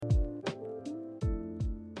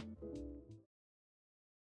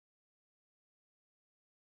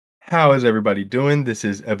How is everybody doing? This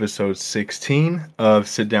is episode 16 of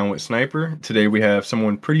Sit Down with Sniper. Today we have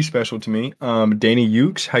someone pretty special to me, Danny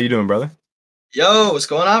Ukes. How you doing, brother? Yo, what's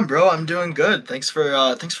going on, bro? I'm doing good. Thanks for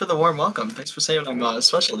the warm welcome. Thanks for saying I'm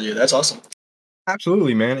special to you. That's awesome.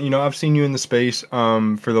 Absolutely, man. I've seen you in the space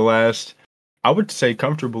for the last, I would say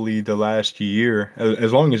comfortably the last year,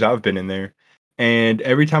 as long as I've been in there. And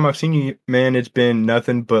every time I've seen you, man, it's been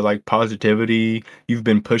nothing but like positivity. You've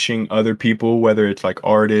been pushing other people, whether it's like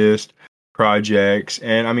artists, projects,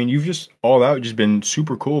 and I mean, you've just all out just been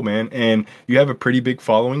super cool, man. And you have a pretty big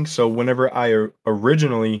following. So whenever I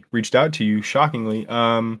originally reached out to you, shockingly,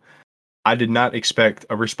 I did not expect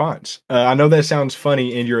a response. I know that sounds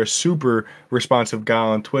funny, and you're a super responsive guy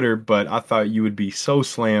on Twitter, but I thought you would be so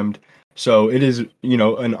slammed. So it is,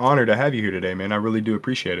 an honor to have you here today, man. I really do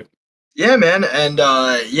appreciate it. Yeah, man, and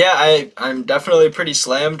yeah, I'm definitely pretty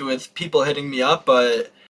slammed with people hitting me up,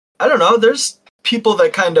 but I don't know. There's people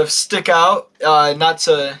that kind of stick out. Not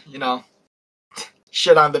to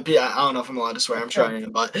shit on the people. I don't know if I'm allowed to swear. I'm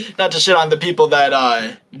trying, but not to shit on the people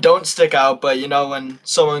that don't stick out. But when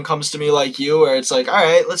someone comes to me like you, where it's like, all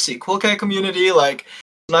right, let's see, cool cat community, like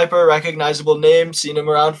Sniper, recognizable name, seen him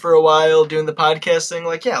around for a while, doing the podcast thing.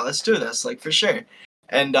 Like, yeah, let's do this, like for sure.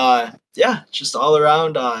 And yeah, just all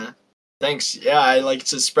around. Thanks. Yeah, I like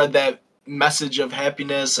to spread that message of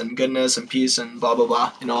happiness and goodness and peace and blah blah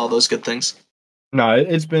blah. All those good things. No,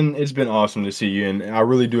 it's been awesome to see you, and I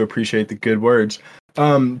really do appreciate the good words.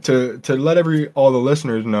 To let all the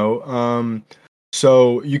listeners know,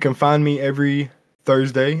 so you can find me every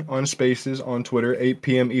Thursday on Spaces on Twitter, 8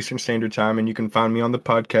 p.m. Eastern Standard Time, and you can find me on the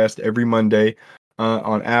podcast every Monday,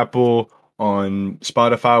 on Apple, on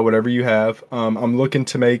Spotify, whatever you have. I'm looking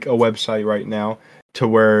to make a website right now to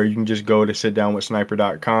where you can just go to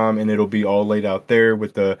sitdownwithsniper.com and it'll be all laid out there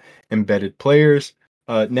with the embedded players.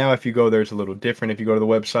 Now, if you go there, it's a little different if you go to the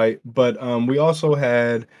website. But we also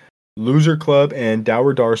had Loser Club and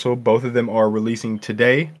Dower Darsel. Both of them are releasing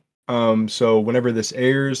today. So whenever this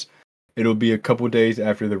airs, it'll be a couple days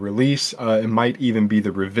after the release. It might even be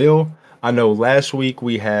the reveal. I know last week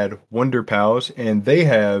we had Wonder Pals, and they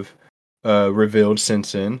have revealed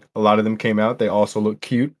since then. A lot of them came out. They also look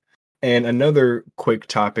cute. And another quick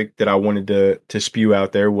topic that I wanted to spew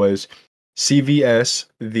out there was CVS,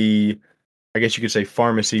 the I guess you could say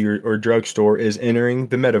pharmacy or drugstore, is entering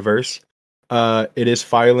the metaverse. It is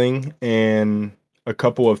filing and a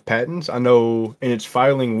couple of patents. I know, and it's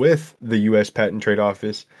filing with the U.S. Patent Trade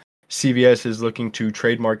Office. CVS is looking to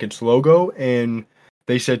trademark its logo, and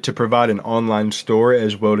they said to provide an online store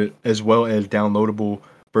as well as downloadable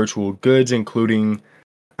virtual goods, including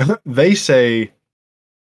they say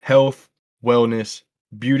health, wellness,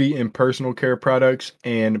 beauty and personal care products,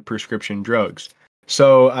 and prescription drugs.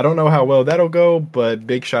 So I don't know how well that'll go, but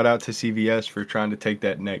big shout out to CVS for trying to take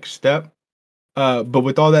that next step. But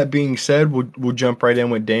with all that being said, we'll jump right in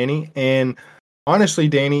with Danny. And honestly,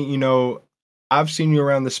 Danny, I've seen you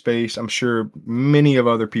around the space. I'm sure many of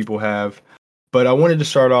other people have, but I wanted to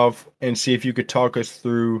start off and see if you could talk us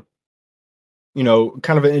through,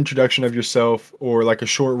 kind of an introduction of yourself or like a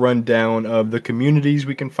short rundown of the communities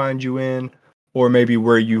we can find you in, or maybe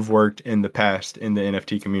where you've worked in the past in the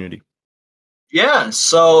NFT community. Yeah,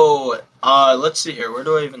 so let's see here. Where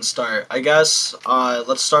do I even start? I guess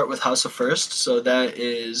let's start with House of First. So that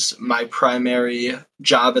is my primary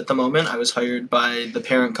job at the moment. I was hired by the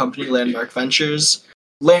parent company, Landmark Ventures,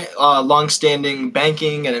 long-standing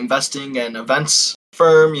banking and investing and events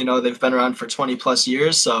firm. They've been around for 20 plus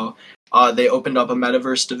years. So they opened up a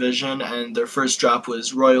metaverse division, and their first drop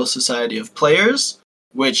was Royal Society of Players,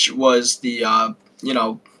 which was the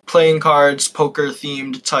playing cards, poker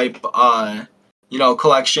themed type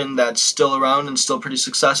collection that's still around and still pretty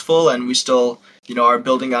successful, and we still, are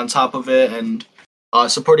building on top of it and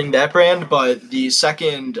supporting that brand. But the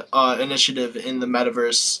second initiative in the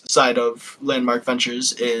metaverse side of Landmark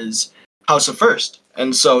Ventures is House of First.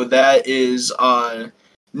 And so that is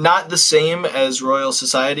not the same as Royal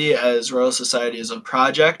Society, as Royal Society is a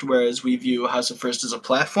project, whereas we view House of First as a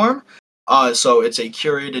platform. So it's a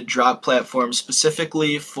curated drop platform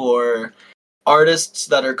specifically for artists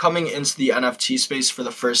that are coming into the NFT space for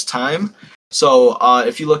the first time. So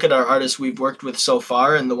if you look at our artists we've worked with so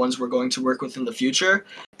far and the ones we're going to work with in the future,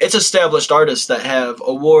 it's established artists that have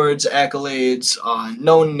awards, accolades,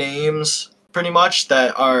 known names, pretty much,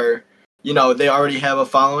 that are, they already have a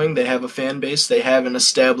following, they have a fan base, they have an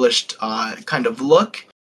established kind of look.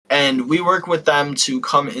 And we work with them to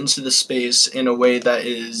come into the space in a way that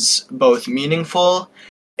is both meaningful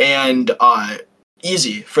and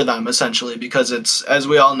easy for them, essentially, because it's, as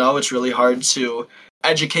we all know, it's really hard to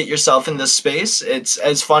educate yourself in this space. It's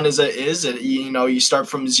as fun as it is. You start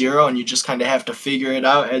from zero and you just kind of have to figure it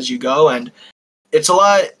out as you go. And it's a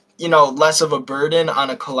lot, less of a burden on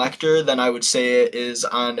a collector than I would say it is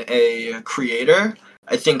on a creator.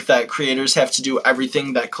 I think that creators have to do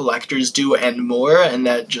everything that collectors do and more, and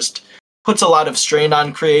that just puts a lot of strain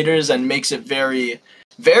on creators and makes it very,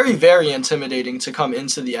 very, very intimidating to come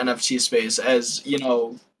into the NFT space. As,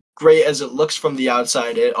 great as it looks from the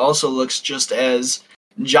outside, it also looks just as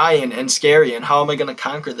giant and scary. And how am I going to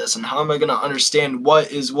conquer this? And how am I going to understand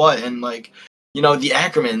what is what? And like, the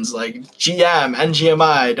acronyms like GM,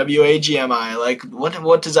 NGMI, WAGMI, like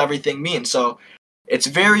what does everything mean? So it's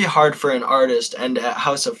very hard for an artist, and at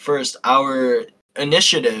House of First, our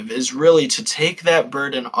initiative is really to take that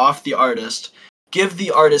burden off the artist, give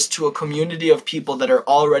the artist to a community of people that are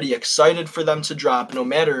already excited for them to drop, no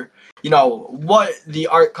matter, what the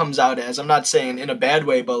art comes out as. I'm not saying in a bad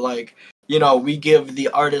way, but like, we give the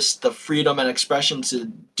artist the freedom and expression to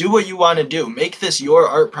do what you want to do. Make this your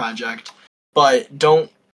art project, but don't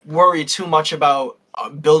worry too much about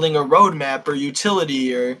building a roadmap or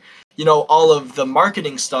utility or, all of the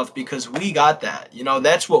marketing stuff, because we got that.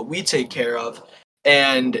 That's what we take care of.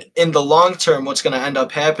 And in the long term, what's going to end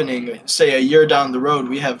up happening, say a year down the road,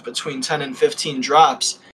 we have between 10 and 15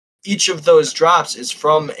 drops. Each of those drops is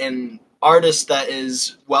from an artist that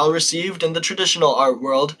is well received in the traditional art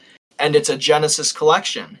world, and it's a Genesis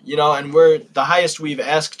collection, and the highest we've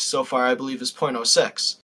asked so far, I believe, is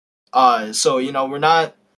 0.06. So, we're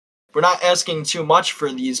not asking too much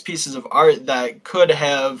for these pieces of art that could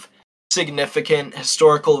have significant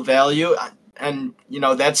historical value. And,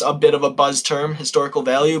 that's a bit of a buzz term, historical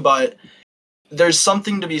value, but there's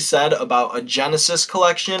something to be said about a Genesis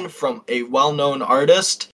collection from a well-known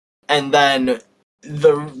artist. And then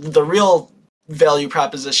the real value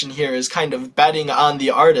proposition here is kind of betting on the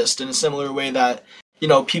artist in a similar way that,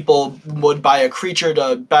 people would buy a creature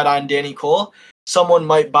to bet on Danny Cole. Someone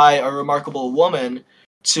might buy a Remarkable Woman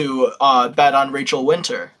to bet on Rachel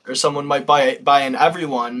Winter, or someone might buy an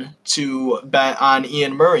Everyone to bet on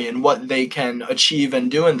Ian Murray and what they can achieve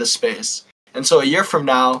and do in this space. And so a year from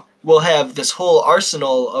now, we'll have this whole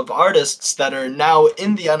arsenal of artists that are now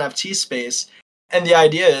in the NFT space, and the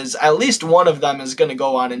idea is at least one of them is going to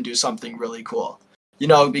go on and do something really cool.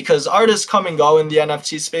 Because artists come and go in the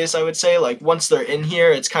NFT space, I would say. Like, once they're in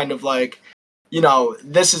here, it's kind of like,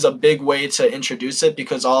 this is a big way to introduce it,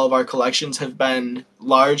 because all of our collections have been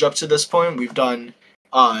large up to this point. We've done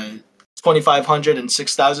 2,500 and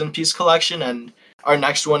 6,000 piece collection, and our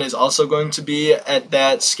next one is also going to be at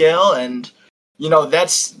that scale. And,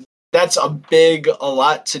 that's a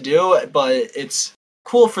lot to do, but it's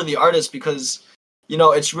cool for the artist because,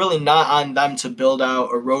 it's really not on them to build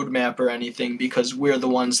out a roadmap or anything, because we're the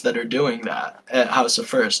ones that are doing that at House of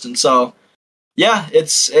First. And so, yeah,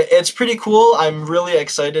 it's pretty cool. I'm really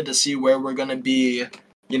excited to see where we're going to be,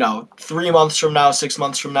 3 months from now, 6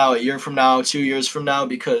 months from now, a year from now, 2 years from now,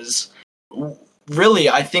 because really,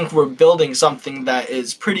 I think we're building something that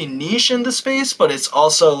is pretty niche in the space, but it's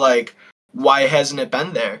also like, why hasn't it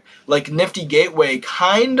been there? Like, Nifty Gateway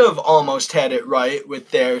kind of almost had it right with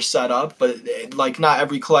their setup, but like, not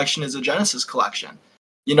every collection is a Genesis collection.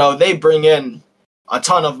 They bring in a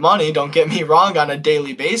ton of money, don't get me wrong, on a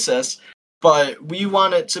daily basis, but we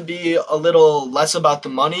want it to be a little less about the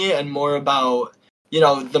money and more about,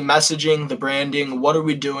 the messaging, the branding, what are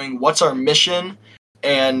we doing, what's our mission,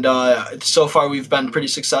 and so far we've been pretty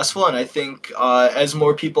successful, and I think as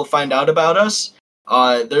more people find out about us,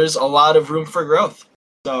 there's a lot of room for growth.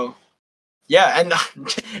 So, yeah, and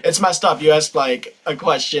it's messed up. You asked, like, a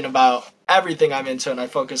question about everything I'm into, and I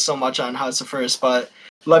focus so much on House of First, but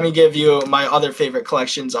let me give you my other favorite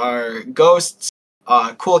collections are Ghosts,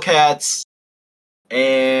 Cool Cats,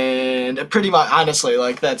 and pretty much, honestly,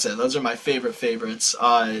 like, that's it. Those are my favorites.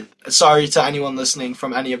 Sorry to anyone listening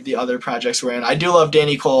from any of the other projects we're in. I do love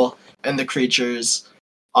Danny Cole and the Creatures.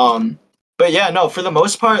 But yeah, no, for the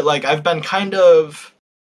most part, like, I've been kind of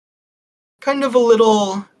a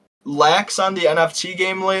little lax on the NFT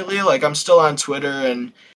game lately. Like, I'm still on Twitter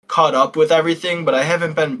and caught up with everything, but I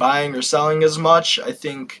haven't been buying or selling as much. I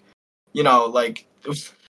think, like,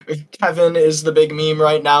 if Kevin is the big meme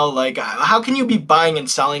right now. Like, how can you be buying and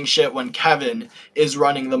selling shit when Kevin is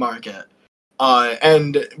running the market?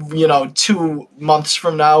 And 2 months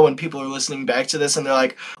from now, when people are listening back to this and they're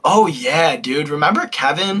like, "Oh yeah, dude, remember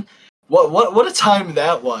Kevin? What a time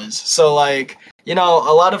that was." So, like, a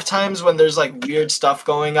lot of times when there's like weird stuff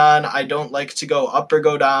going on, I don't like to go up or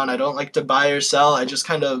go down. I don't like to buy or sell. I just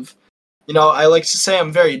kind of, I like to say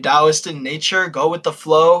I'm very Taoist in nature, go with the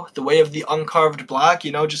flow, the way of the uncarved block,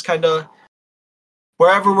 just kind of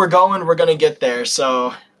wherever we're going, we're gonna get there.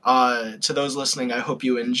 So, to those listening, I hope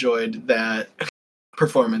you enjoyed that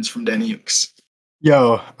performance from Danny Ukes.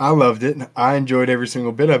 Yo, I loved it. I enjoyed every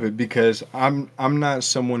single bit of it because I'm not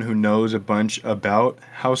someone who knows a bunch about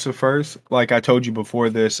House of First. Like I told you before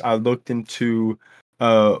this, I looked into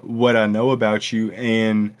what I know about you,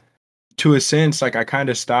 and to a sense, like I kind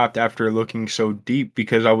of stopped after looking so deep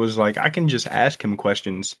because I was like, I can just ask him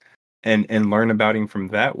questions and learn about him from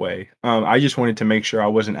that way. I just wanted to make sure I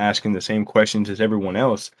wasn't asking the same questions as everyone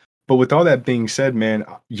else. But with all that being said, man,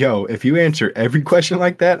 yo, if you answer every question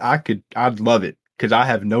like that, I'd love it because I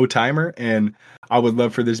have no timer, and I would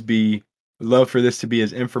love for this to be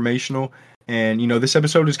as informational. And this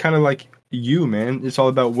episode is kind of like you, man. It's all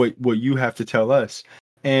about what you have to tell us.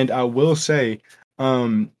 And I will say,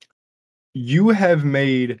 um, you have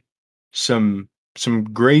made some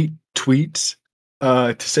great tweets,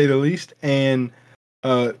 to say the least. And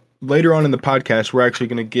uh, later on in the podcast, we're actually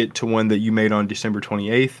going to get to one that you made on December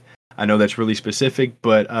 28th. I know that's really specific,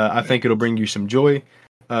 but I think it'll bring you some joy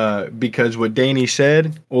because what Danny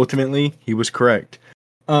said, ultimately, he was correct.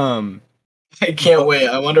 I can't wait.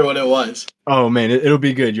 I wonder what it was. Oh man, it'll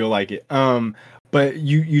be good. You'll like it. But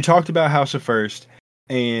you talked about House of First,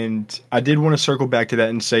 and I did want to circle back to that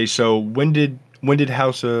and say, so when did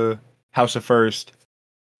House of First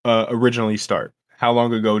originally start? How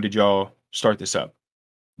long ago did y'all start this up?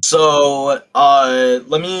 So,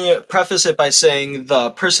 let me preface it by saying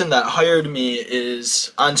the person that hired me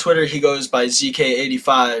is on Twitter. He goes by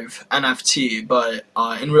ZK85 NFT, but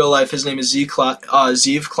in real life, his name is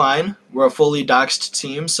Zeev Klein. We're a fully doxed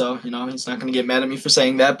team, so he's not going to get mad at me for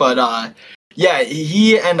saying that. But yeah,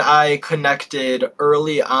 he and I connected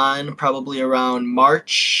early on, probably around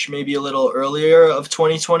March, maybe a little earlier of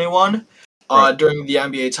 2021. Right. During the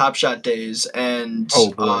NBA Top Shot days, and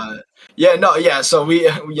Oh boy. yeah, no, yeah. So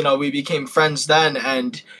we, we became friends then,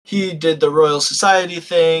 and he did the Royal Society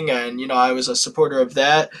thing, and I was a supporter of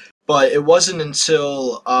that. But it wasn't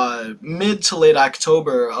until mid to late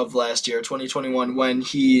October of last year, 2021, when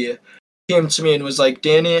he came to me and was like,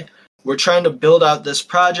 "Danny, we're trying to build out this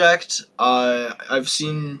project. I've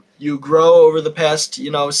seen you grow over the past,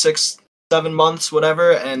 6, 7 months,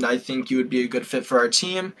 whatever, and I think you would be a good fit for our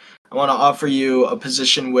team. I want to offer you a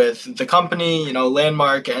position with the company,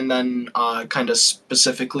 Landmark, and then kind of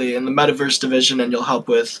specifically in the Metaverse division, and you'll help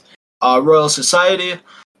with Royal Society.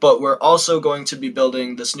 But we're also going to be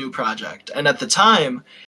building this new project." And at the time,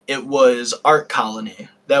 it was Art Colony.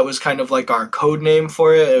 That was kind of like our code name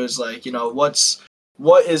for it. It was like,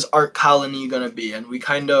 what is Art Colony going to be? And we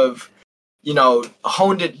kind of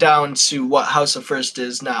honed it down to what House of First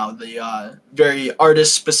is now. The very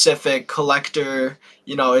artist-specific collector.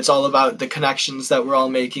 It's all about the connections that we're all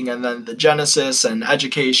making, and then the genesis and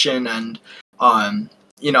education and,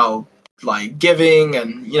 like giving,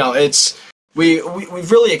 and it's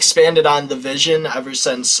we've really expanded on the vision ever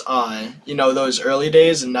since those early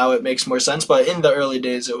days, and now it makes more sense. But in the early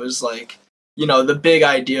days, it was like the big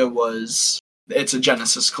idea was it's a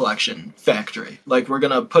Genesis collection factory. Like, we're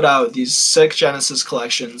gonna put out these sick Genesis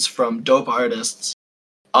collections from dope artists.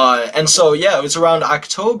 And so yeah, it was around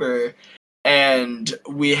October, and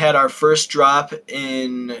we had our first drop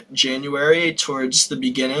in January, towards the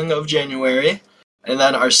beginning of January, and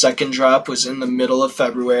then our second drop was in the middle of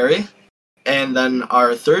February, and then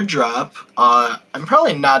our third drop, I'm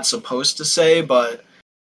probably not supposed to say, but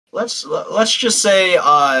let's just say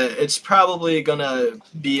it's probably gonna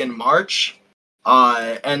be in March.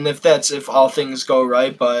 And if all things go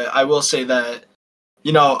right, but I will say that,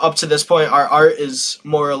 up to this point, our art is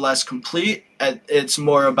more or less complete. It's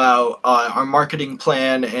more about our marketing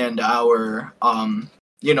plan and our,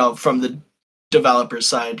 from the developer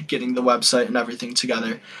side, getting the website and everything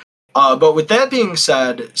together. But with that being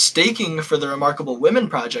said, staking for the Remarkable Women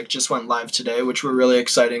project just went live today, which we're really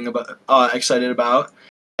excited about.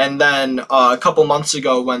 And then a couple months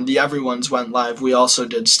ago, when the Everyone's went live, we also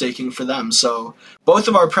did staking for them. So both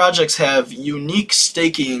of our projects have unique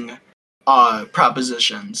staking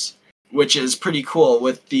propositions, which is pretty cool.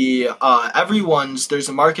 With the Everyone's, there's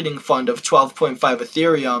a marketing fund of 12.5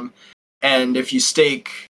 Ethereum, and if you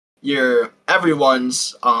stake your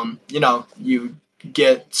Everyone's, you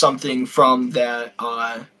get something from that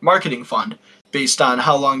marketing fund based on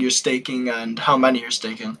how long you're staking and how many you're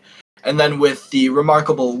staking. And then with the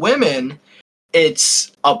Remarkable Women,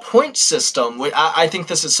 it's a point system. I think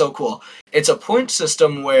this is so cool. It's a point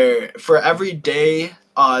system where for every day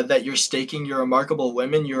that you're staking your Remarkable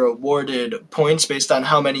Women, you're awarded points based on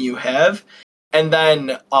how many you have. And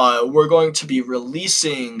then we're going to be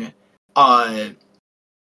releasing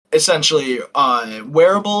essentially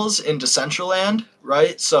wearables in Decentraland,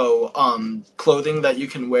 right? So clothing that you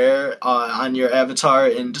can wear on your avatar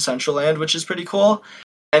in Decentraland, which is pretty cool.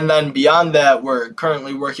 And then beyond that, we're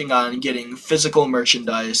currently working on getting physical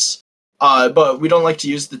merchandise. But we don't like to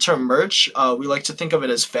use the term merch. We like to think of it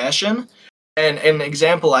as fashion. And an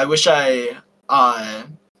example, I wish I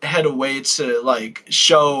had a way to like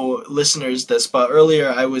show listeners this, but earlier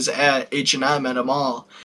I was at H&M at a mall,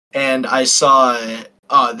 and I saw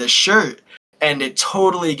this shirt, and it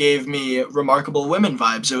totally gave me Remarkable Women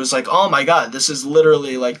vibes. It was like, oh my god, this is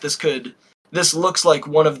literally like this looks like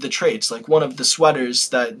one of the traits, like one of the sweaters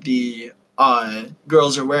that the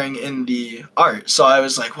girls are wearing in the art. So I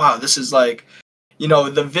was like, wow, this is like,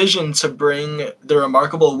 the vision to bring the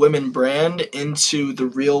Remarkable Women brand into the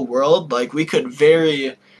real world. Like we could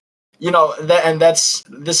very,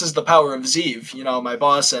 this is the power of Zeev, my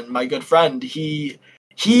boss and my good friend. He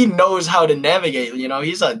knows how to navigate.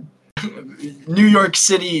 He's a New York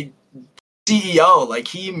City CEO. Like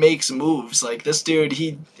he makes moves. Like this dude,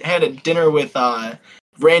 he had a dinner with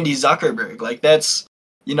Randy Zuckerberg. Like that's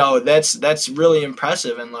really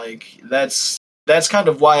impressive, and like that's kind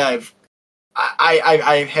of why I've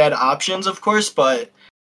had options, of course, but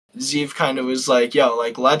Zeev kind of was like, yo,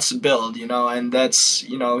 like let's build, and that's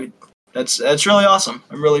really awesome.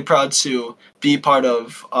 I'm really proud to be part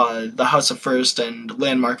of the House of First and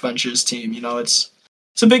Landmark Ventures team. It's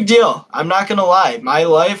a big deal. I'm not gonna lie. My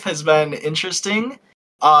life has been interesting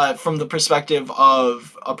from the perspective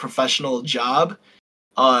of a professional job.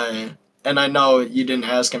 And I know you didn't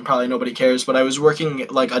ask, and probably nobody cares, but I was working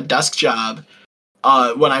like a desk job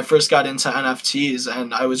when I first got into NFTs,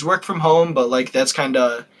 and I was work from home, but like that's kind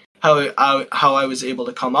of how I was able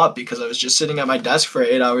to come up, because I was just sitting at my desk for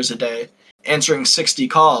 8 hours a day, answering 60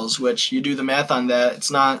 calls, which you do the math on that,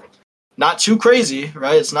 it's not too crazy,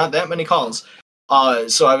 right? It's not that many calls.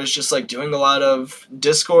 So I was just like doing a lot of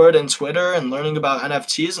Discord and Twitter and learning about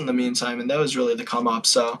NFTs in the meantime, and that was really the come up.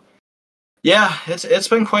 So yeah, it's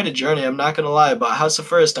been quite a journey. I'm not gonna lie, but House of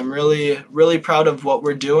First, I'm really proud of what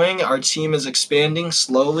we're doing. Our team is expanding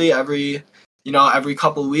slowly every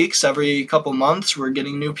couple weeks, every couple months. We're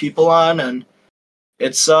getting new people on, and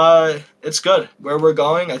it's good. Where we're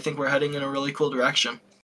going, I think we're heading in a really cool direction.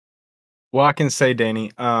 Well, I can say,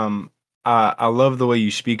 Danny, I love the way you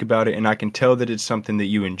speak about it, and I can tell that it's something that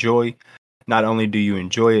you enjoy. Not only do you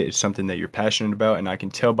enjoy it, it's something that you're passionate about, and I can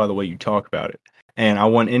tell by the way you talk about it. And I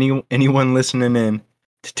want anyone listening in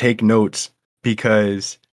to take notes,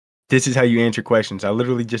 because this is how you answer questions. I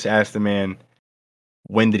literally just asked the man,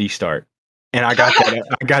 when did he start? And I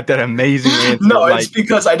got that amazing answer. No, it's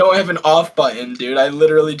because I don't have an off button, dude. I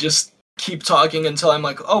literally just keep talking until I'm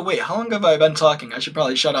like, oh wait, how long have I been talking? I should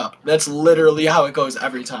probably shut up. That's literally how it goes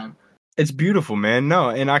every time. It's beautiful, man. No,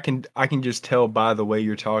 and I can just tell by the way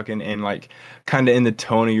you're talking, and like kind of in the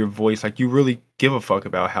tone of your voice, like you really give a fuck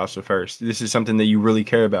about House of First. This is something that you really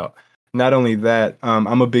care about. Not only that,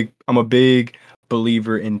 I'm a big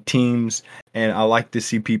believer in teams, and I like to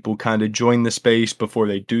see people kind of join the space before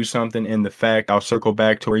they do something. And the fact, I'll circle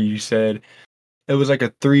back to where you said it was like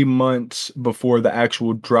a 3 months before the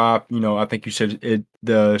actual drop. I think you said it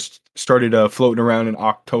started floating around in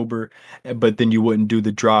October, but then you wouldn't do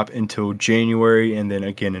the drop until January, and then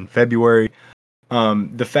again in February.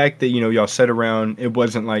 The fact that y'all set around, it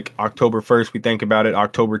wasn't like October 1st we think about it,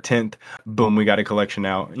 October 10th, boom, we got a collection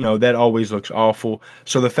out. That always looks awful.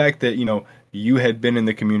 So the fact that you had been in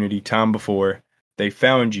the community time before, they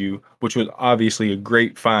found you, which was obviously a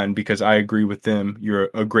great find, because I agree with them. You're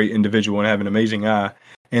a great individual and have an amazing eye.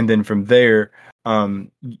 And then from there,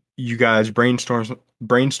 you guys brainstorm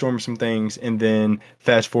some things, and then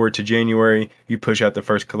fast forward to January, you push out the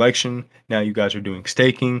first collection. Now you guys are doing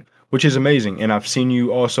staking, which is amazing. And I've seen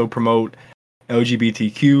you also promote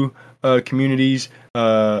LGBTQ communities,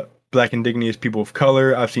 Black Indigenous people of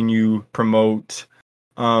color. I've seen you promote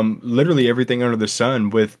literally everything under the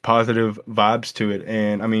sun with positive vibes to it.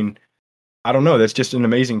 And I mean, I don't know, that's just an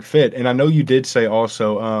amazing fit. And I know you did say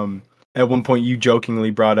also, at one point you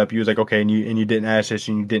jokingly brought up, you was like, okay, and you didn't ask this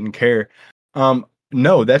and you didn't care.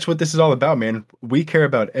 No, that's what this is all about, man. We care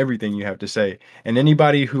about everything you have to say. And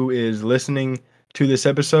anybody who is listening to this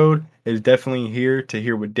episode is definitely here to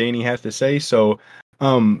hear what Danny has to say. So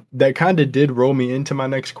that kind of did roll me into my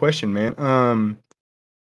next question, man.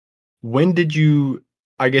 When did you,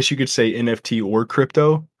 I guess you could say NFT or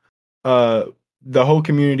crypto, uh the whole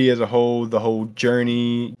community as a whole, the whole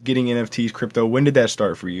journey, getting NFTs, crypto, when did that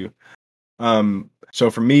start for you? So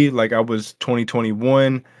for me, like I was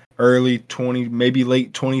 2021, early 20, maybe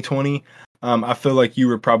late 2020. I feel like you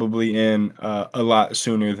were probably in a lot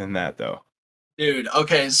sooner than that though. Dude,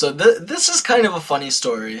 okay, so this is kind of a funny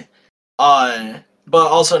story. But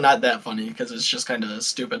also not that funny because it's just kind of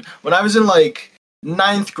stupid. When I was in like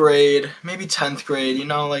ninth grade, maybe 10th grade, you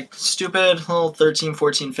know, like stupid little 13,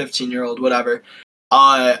 14, 15-year-old, whatever.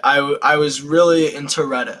 I was really into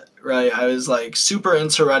Reddit, right? I was like super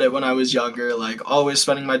into Reddit when I was younger, like always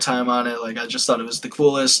spending my time on it. Like I just thought it was the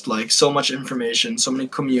coolest, like so much information, so many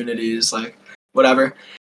communities, like whatever.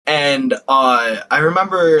 And I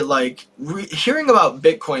remember like hearing about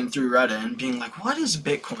Bitcoin through Reddit and being like, "What is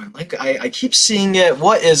Bitcoin?" Like I keep seeing it.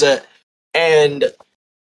 What is it? And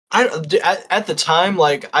at the time,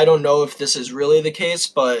 like I don't know if this is really the case,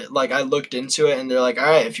 but like I looked into it and they're like, "All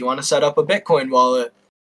right, if you want to set up a Bitcoin wallet,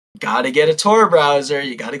 gotta get a Tor browser.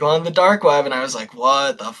 You gotta go on the dark web." And I was like,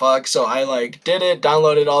 "What the fuck?" So I like did it,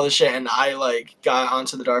 downloaded all the shit, and I like got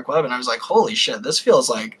onto the dark web, and I was like, "Holy shit, this feels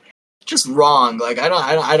like." Just wrong. Like I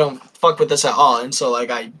don't fuck with this at all. And so like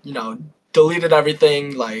I deleted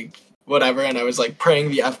everything like whatever. And I was like praying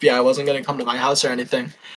the FBI wasn't gonna come to my house or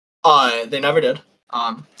anything. They never did.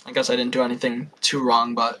 I guess I didn't do anything too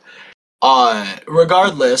wrong, but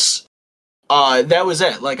regardless, that was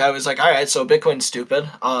it. Like I was like, all right, so Bitcoin's stupid.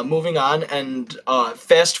 Moving on, and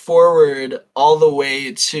fast forward all the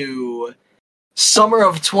way to summer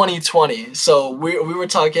of 2020. So we were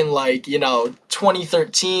talking like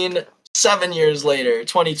 2013, 7 years later,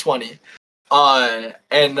 2020.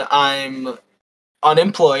 And I'm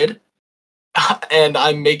unemployed, and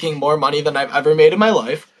I'm making more money than I've ever made in my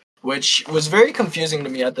life, which was very confusing to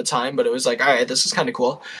me at the time. But it was like, all right, this is kind of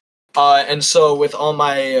cool. And so with all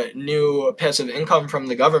my new passive income from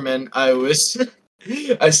the government,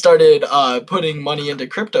 I started putting money into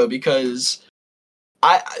crypto because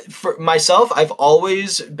for myself, I've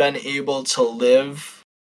always been able to live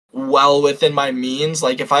well within my means.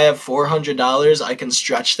 Like if I have $400, I can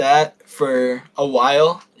stretch that for a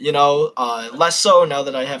while, less so now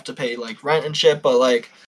that I have to pay like rent and shit, but like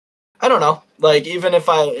I don't know. Like even if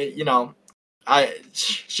I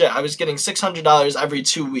was getting $600 every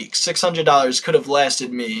 2 weeks. $600 could have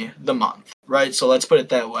lasted me the month, right? So let's put it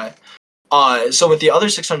that way. So with the other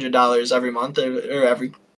 $600 every month, or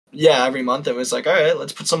every month, it was like, all right,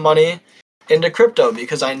 let's put some money into crypto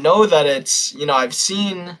because I know that it's, I've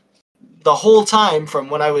seen the whole time from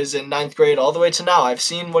when I was in ninth grade all the way to now, I've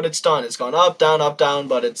seen what it's done. It's gone up, down,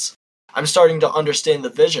 but I'm starting to understand the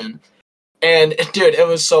vision. And dude, it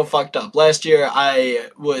was so fucked up. Last year, I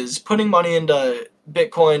was putting money into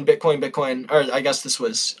Bitcoin, or I guess this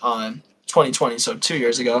was 2020, so 2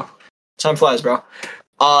 years ago. Time flies, bro.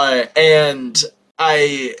 And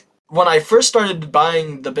when I first started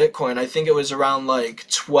buying the Bitcoin, I think it was around like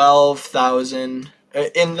 12,000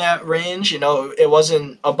 in that range. It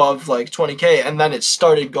wasn't above like 20K, and then it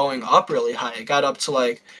started going up really high. It got up to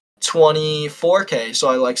like 24K. So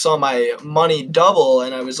I like saw my money double,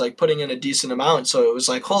 and I was like putting in a decent amount. So it was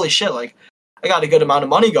like, holy shit, like I got a good amount of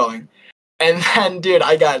money going. And then, dude,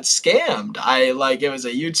 I got scammed. It was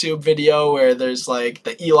a YouTube video where there's like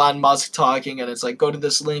the Elon Musk talking, and it's like, go to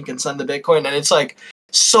this link and send the Bitcoin. And it's like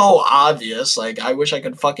so obvious. Like, I wish I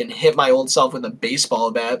could fucking hit my old self with a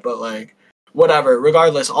baseball bat, but like, whatever.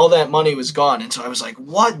 Regardless, all that money was gone. And so I was like,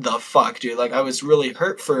 what the fuck, dude? Like, I was really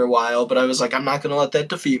hurt for a while, but I was like, I'm not going to let that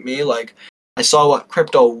defeat me. Like, I saw what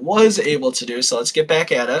crypto was able to do, so let's get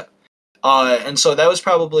back at it. And so that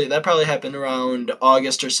probably happened around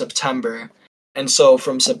August or September. And so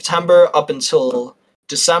from September up until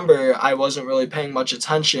December, I wasn't really paying much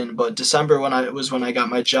attention, but December when I got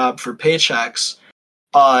my job for paychecks.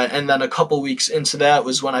 And then a couple weeks into that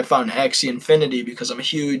was when I found Axie Infinity because I'm a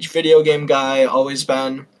huge video game guy, always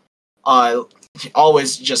been,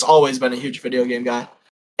 always been a huge video game guy.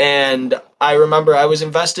 And I remember I was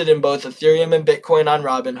invested in both Ethereum and Bitcoin on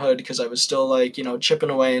Robinhood because I was still like, chipping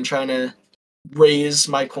away and trying to raise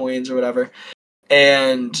my coins or whatever.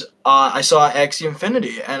 And I saw Axie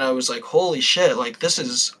Infinity and I was like, holy shit, like this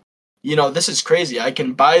is crazy. I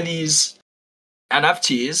can buy these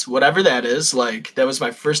NFTs, whatever that is. Like that was my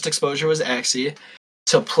first exposure was Axie,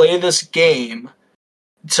 to play this game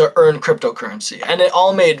to earn cryptocurrency. And it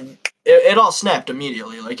all snapped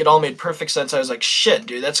immediately. Like it all made perfect sense. I was like, shit,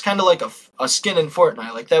 dude, that's kind of like a skin in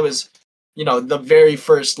Fortnite. Like that was, the very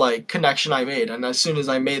first like connection I made. And as soon as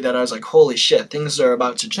I made that, I was like, holy shit, things are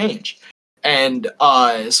about to change. And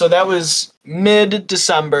so that was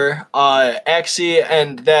mid-December, Axie,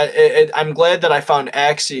 and I'm glad that I found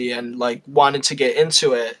Axie and like wanted to get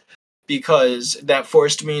into it because that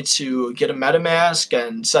forced me to get a MetaMask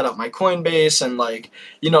and set up my Coinbase and like,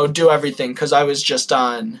 do everything because I was just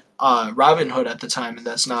on Robinhood at the time, and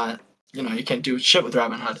that's not, you can't do shit with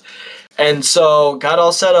Robinhood. And so got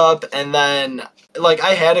all set up, and then like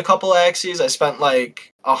I had a couple Axies. I spent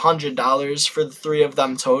like $100 for the three of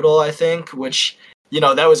them total, I think, which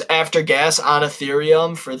that was after gas on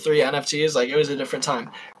Ethereum for three NFTs. Like it was a different time,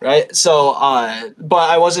 right? So, but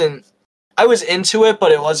I was into it,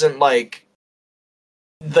 but it wasn't like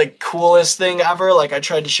the coolest thing ever. Like I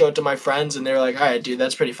tried to show it to my friends, and they were like, "All right, dude,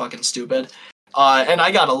 that's pretty fucking stupid." And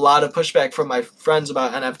I got a lot of pushback from my friends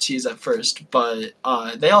about NFTs at first, but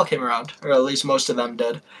they all came around, or at least most of them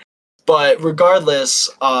did. But regardless,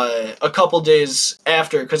 a couple days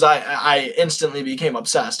after, because I instantly became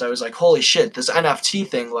obsessed. I was like, holy shit, this NFT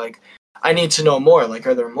thing, like, I need to know more. Like,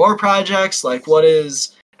 are there more projects? Like, what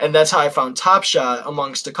is... And that's how I found Top Shot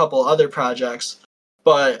amongst a couple other projects.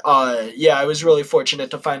 But, yeah, I was really fortunate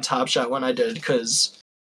to find Top Shot when I did, because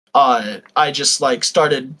I just like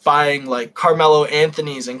started buying like Carmelo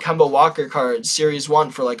Anthony's and Kemba Walker cards, Series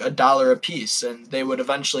 1 for like $1 a piece, and they would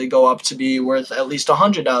eventually go up to be worth at least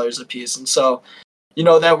 $100 a piece. And so,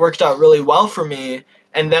 that worked out really well for me,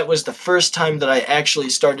 and that was the first time that I actually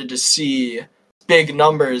started to see big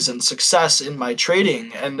numbers and success in my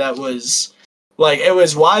trading, and that was like it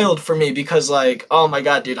was wild for me because like, oh my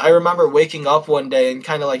god, dude, I remember waking up one day and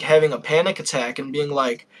kind of like having a panic attack and being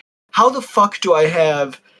like, how the fuck do I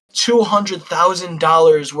have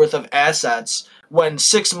 $200,000 worth of assets when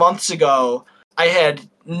 6 months ago I had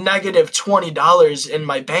negative $20 in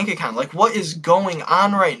my bank account? Like, what is going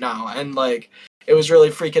on right now? And like, it was really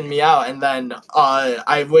freaking me out. And then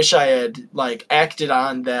I wish I had like acted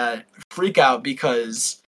on that freak out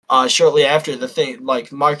because shortly after the thing,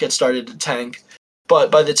 like, market started to tank.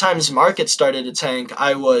 But by the time this market started to tank,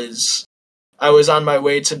 I was on my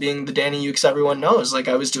way to being the Danny Ukes everyone knows. Like,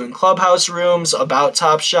 I was doing clubhouse rooms about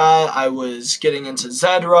Top Shot. I was getting into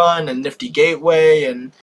Zed Run and Nifty Gateway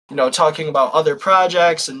and, talking about other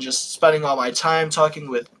projects and just spending all my time talking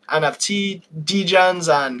with NFT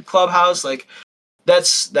degens on Clubhouse. Like,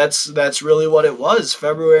 that's really what it was.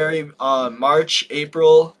 February, March,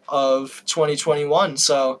 April of 2021.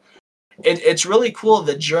 So it's really cool.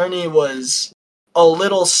 The journey was a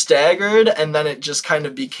little staggered, and then it just kind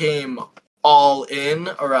of became all in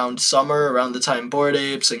around summer, around the time Bored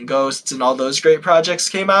Apes and Ghosts and all those great projects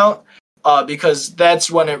came out, because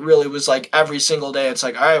that's when it really was like every single day it's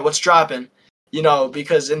like, all right, what's dropping?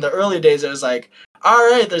 Because in the early days it was like,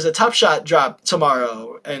 all right, there's a Top Shot drop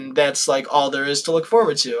tomorrow, and that's like all there is to look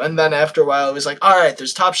forward to. And then after a while it was like, all right,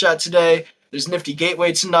 there's Top Shot today, there's Nifty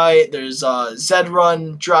Gateway tonight, there's Zed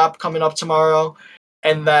Run drop coming up tomorrow.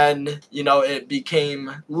 And then, it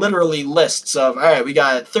became literally lists of, all right, we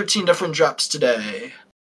got 13 different drops today.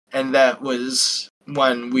 And that was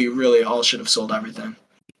when we really all should have sold everything.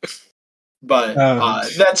 But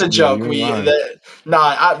that's a joke.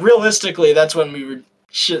 Realistically, that's when we were,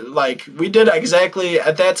 we did exactly,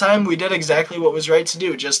 at that time, we did exactly what was right to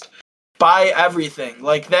do. Just buy everything.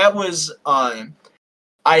 Like, that was, I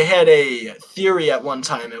had a theory at one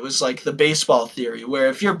time. It was like the baseball theory, where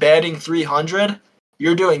if you're batting 300...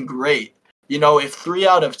 you're doing great. If 3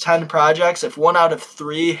 out of 10 projects, if 1 out of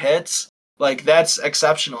 3 hits, like, that's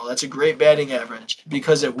exceptional. That's a great batting average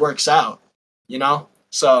because it works out,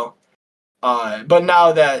 So, but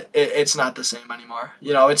now that it's not the same anymore.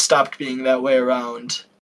 It stopped being that way around,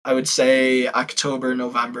 I would say, October,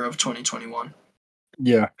 November of 2021.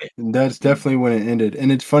 Yeah, that's definitely when it ended.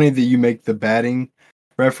 And it's funny that you make the batting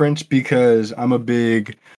reference because I'm a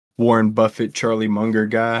big Warren Buffett, Charlie Munger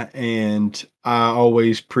guy, and I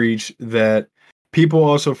always preach that people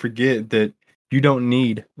also forget that you don't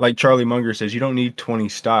need, like Charlie Munger says, you don't need 20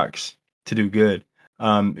 stocks to do good.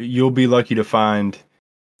 You'll be lucky to find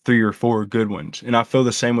 3 or 4 good ones. And I feel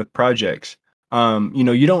the same with projects.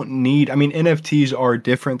 You don't need, NFTs are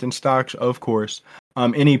different than stocks, of course.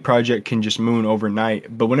 Any project can just moon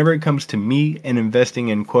overnight. But whenever it comes to me and investing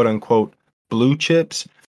in quote unquote blue chips,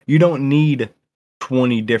 you don't need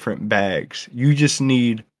 20 different bags. You just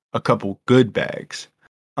need a couple good bags.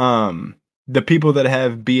 The people that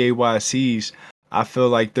have BAYCs, I feel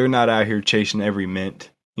like they're not out here chasing every mint.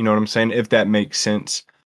 You know what I'm saying? If that makes sense.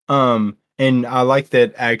 And I like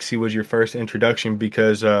that Axie was your first introduction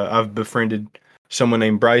because I've befriended someone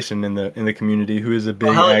named Bryson in the community who is a big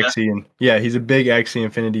Axie, and he's a big Axie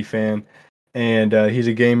Infinity fan. And he's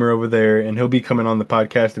a gamer over there, and he'll be coming on the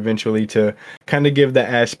podcast eventually to kind of give the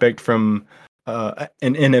aspect from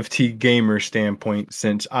an NFT gamer standpoint,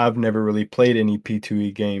 since I've never really played any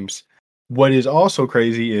P2E games. What is also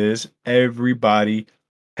crazy is everybody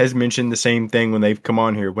has mentioned the same thing when they've come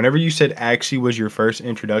on here. Whenever you said Axie was your first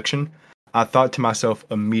introduction, I thought to myself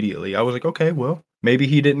immediately, I was like, okay, well, maybe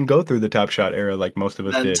he didn't go through the Top Shot era like most of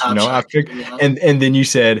us did. I figured, and then you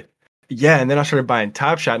said, yeah, and then I started buying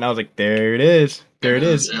Top Shot, and I was like, there it is. There it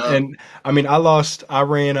is. Yeah. And I mean, I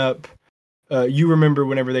ran up. You remember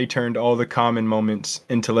whenever they turned all the common moments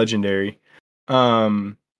into legendary?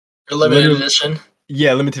 Um, Your limited literally, edition.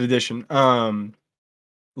 yeah, limited edition.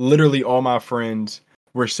 Literally all my friends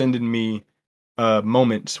were sending me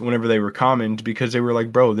moments whenever they were commons because they were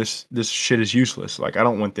like, bro, this shit is useless. Like, I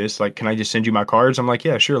don't want this. Like, can I just send you my cards? I'm like,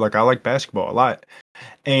 yeah, sure. Like, I like basketball a lot.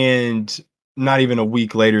 And not even a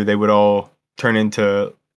week later, they would all turn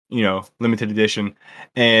into, limited edition.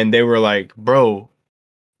 And they were like, bro,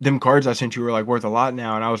 them cards I sent you were like worth a lot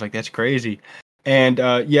now. And I was like, that's crazy. And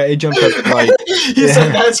yeah, it jumped up to like, You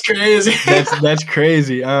said that's crazy. that's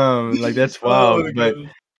crazy. Like that's Oh my wild. But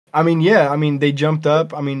god. I mean, yeah, I mean, they jumped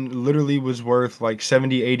up. I mean, literally was worth like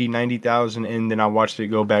 70, 80, 90,000, and then I watched it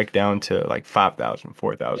go back down to like 5,000,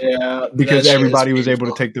 4,000, Yeah, because that shit is everybody was able to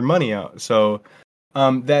painful. take their money out. So,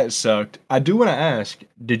 that sucked. I do want to ask,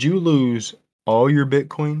 did you lose all your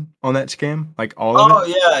Bitcoin on that scam? Like all of it? Oh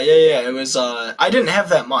yeah. It was I didn't have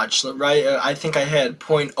that much, right? I think I had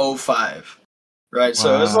 0.05. Right,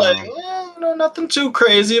 so it was like, Wow. nothing too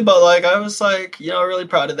crazy, but like I was like, really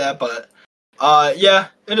proud of that. But yeah,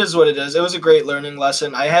 it is what it is. It was a great learning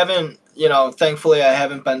lesson. I haven't, thankfully, I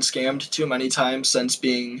haven't been scammed too many times since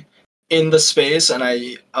being in the space, and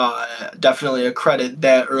I definitely accredit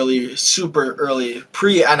that early, super early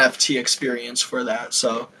pre NFT experience for that.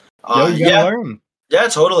 So, Yo, you gotta yeah, learn. yeah,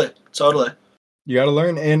 totally. You gotta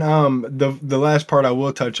learn. And the last part I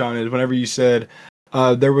will touch on is whenever you said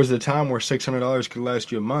there was a time where $600 could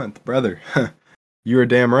last you a month, brother. You were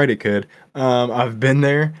damn right it could. I've been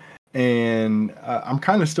there, and I'm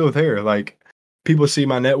kind of still there. Like, people see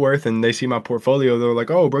my net worth and they see my portfolio. They're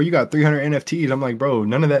like, "Oh, bro, you got 300 NFTs." I'm like, "Bro,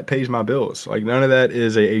 none of that pays my bills. Like, none of that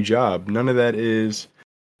is a job. None of that is.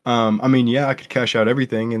 I mean, yeah, I could cash out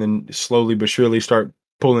everything and then slowly but surely start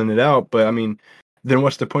pulling it out. But I mean, then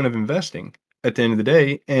what's the point of investing at the end of the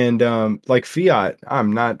day? And like fiat,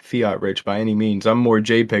 I'm not fiat rich by any means. I'm more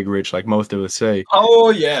JPEG rich, like most of us say.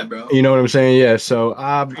 Oh yeah, bro. You know what I'm saying? Yeah. So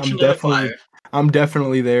Preaching to the choir. I'm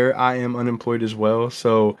definitely there. I am unemployed as well.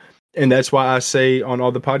 So, and that's why I say on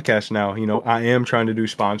all the podcasts now, I am trying to do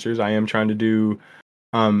sponsors. I am trying to do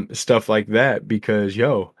stuff like that because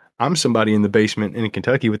I'm somebody in the basement in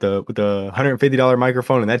Kentucky with a $150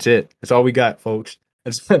 microphone, and that's it. That's all we got, folks.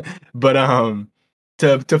 That's, but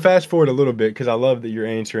to fast forward a little bit, because I love that you're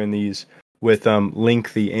answering these with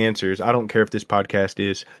lengthy answers. I don't care if this podcast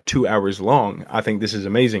is 2 hours long. I think this is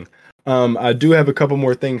amazing. I do have a couple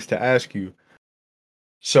more things to ask you.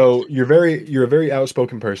 So you're a very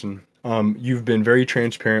outspoken person. You've been very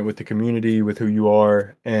transparent with the community, with who you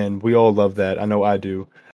are, and we all love that. I know I do.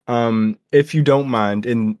 If you don't mind,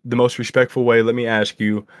 in the most respectful way, let me ask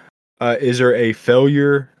you: is there a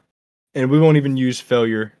failure? And we won't even use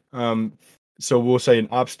failure. So we'll say an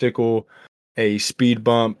obstacle, a speed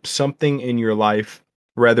bump, something in your life,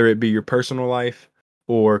 whether it be your personal life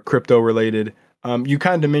or crypto related. You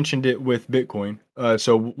kind of mentioned it with Bitcoin.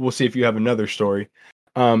 So we'll see if you have another story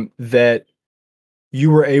that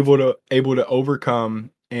you were able to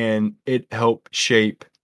overcome, and it helped shape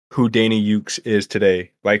who Danny Ukes is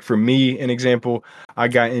today. Like for me, an example, I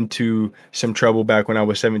got into some trouble back when I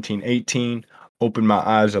was 17, 18, opened my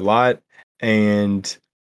eyes a lot, and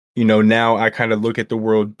now I kind of look at the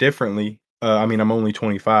world differently. I mean, I'm only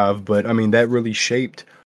 25, but I mean that really shaped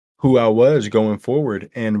who I was going forward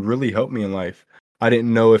and really helped me in life. I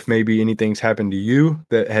didn't know if maybe anything's happened to you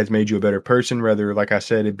that has made you a better person, whether, like I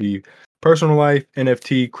said, it be personal life,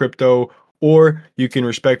 NFT, crypto, or you can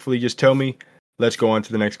respectfully just tell me. Let's go on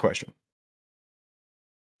to the next question.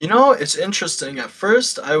 It's interesting. At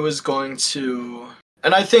first, I was going to,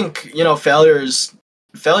 and I think failures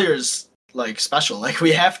like special. Like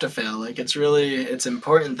we have to fail. Like it's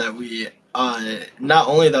important that we not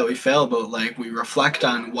only that we fail, but like we reflect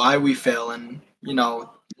on why we fail, and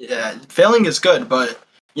yeah, failing is good. But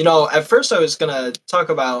at first I was gonna talk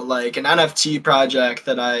about like an NFT project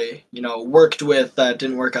that I worked with that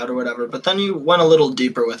didn't work out or whatever. But then you went a little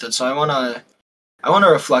deeper with it, so I wanna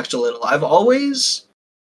reflect a little. I've always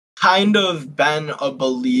kind of been a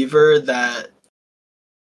believer that,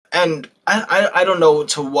 and I don't know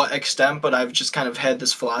to what extent, but I've just kind of had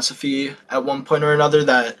this philosophy at one point or another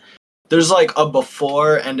that there's like a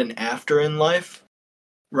before and an after in life,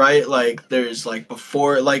 right? Like there's like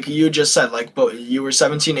before, like you just said, like but you were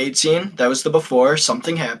 17, 18, that was the before,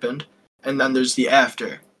 something happened, and then there's the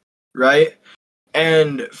after, right?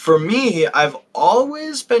 And for me, I've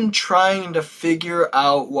always been trying to figure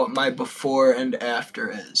out what my before and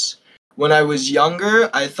after is. When I was younger,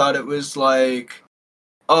 I thought it was like,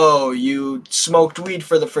 oh, you smoked weed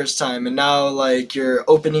for the first time and now like you're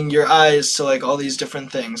opening your eyes to like all these different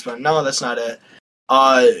things. But no, that's not it.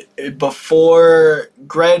 uh, before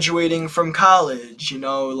graduating from college,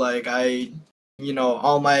 like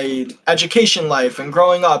all my education life and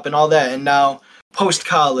growing up and all that, and now post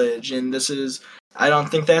college, and I don't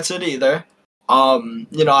think that's it either.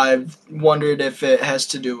 I've wondered if it has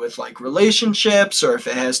to do with like relationships or if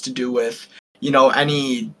it has to do with,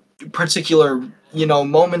 any particular,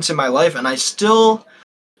 moments in my life, and I still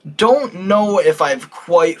don't know if I've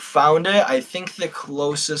quite found it. I think the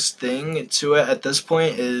closest thing to it at this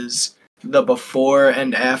point is the before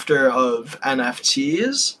and after of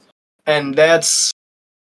NFTs. And that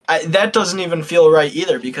doesn't even feel right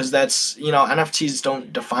either because that's, NFTs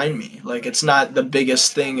don't define me. Like, it's not the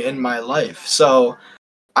biggest thing in my life. So,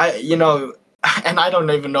 and I don't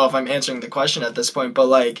even know if I'm answering the question at this point, but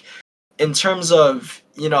like, in terms of,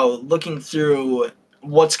 looking through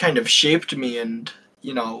what's kind of shaped me and,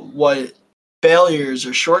 what failures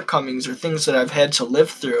or shortcomings or things that I've had to live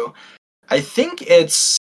through, I think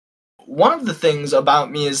it's one of the things about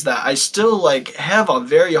me is that I still like have a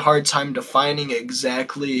very hard time defining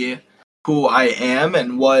exactly who I am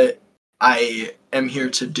and what I am here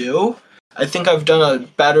to do. I think I've done a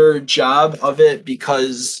better job of it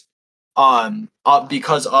because of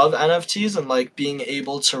NFTs and like being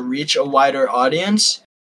able to reach a wider audience.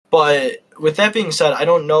 But with that being said, I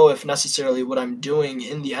don't know if necessarily what I'm doing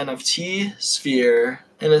in the NFT sphere,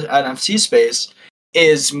 in the NFT space,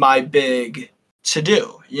 is my big to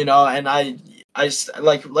do, and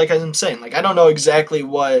like I'm saying, like I don't know exactly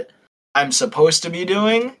what I'm supposed to be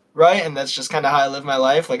doing, right? And that's just kind of how I live my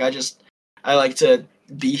life. Like I like to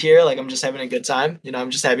be here, like I'm just having a good time, I'm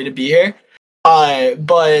just happy to be here.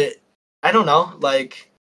 But I don't know,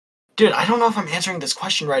 like, dude, I don't know if I'm answering this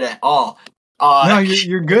question right at all. No, Uh,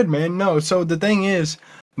 you're good, man. No, so the thing is,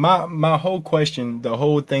 my whole question, the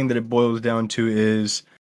whole thing that it boils down to is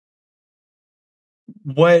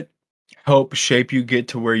what helped shape you get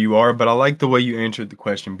to where you are. But I like the way you answered the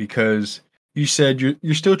question because you said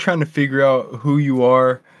you're still trying to figure out who you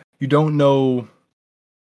are. You don't know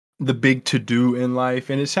the big to do in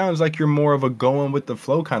life, and it sounds like you're more of a going with the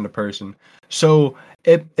flow kind of person. So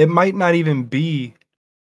it might not even be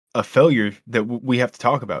a failure that we have to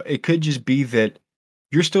talk about. It could just be that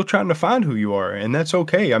you're still trying to find who you are, and that's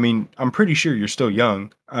okay. I mean, I'm pretty sure you're still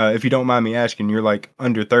young. If you don't mind me asking, you're like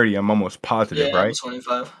under 30. I'm almost positive, yeah, I'm right?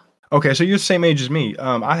 25. Okay, so you're the same age as me.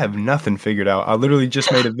 I have nothing figured out. I literally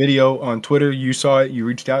just made a video on Twitter. You saw it. You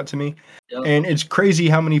reached out to me, Yep. and it's crazy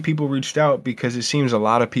how many people reached out because it seems a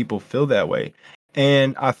lot of people feel that way.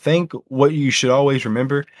 And I think what you should always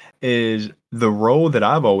remember is the role that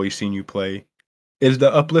I've always seen you play is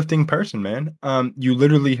the uplifting person, man. You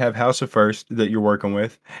literally have House of First that you're working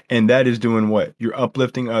with, and that is doing what? You're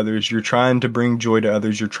uplifting others. You're trying to bring joy to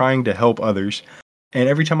others. You're trying to help others. And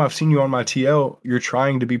every time I've seen you on my TL, you're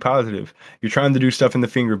trying to be positive. You're trying to do stuff in the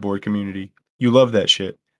fingerboard community. You love that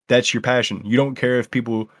shit. That's your passion. You don't care if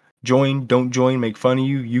people join, don't join, make fun of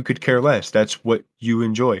you. You could care less. That's what you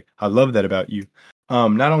enjoy. I love that about you.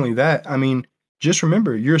 Not only that, I mean, just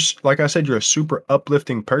remember, like I said, you're a super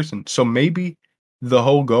uplifting person. So maybe the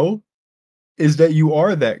whole goal is that you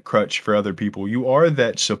are that crutch for other people. You are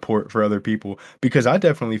that support for other people. Because I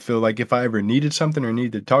definitely feel like if I ever needed something or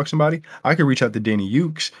needed to talk to somebody, I could reach out to Danny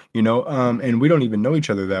Ukes, and we don't even know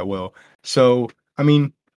each other that well. So, I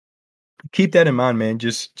mean, keep that in mind, man.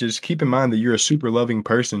 Just keep in mind that you're a super loving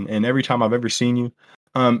person. And every time I've ever seen you,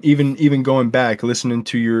 even going back, listening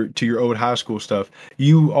to your old high school stuff,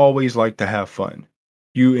 you always like to have fun.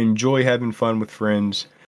 You enjoy having fun with friends.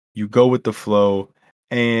 You go with the flow.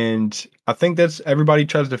 And I think that's everybody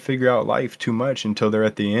tries to figure out life too much until they're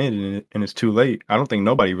at the end and it's too late. I don't think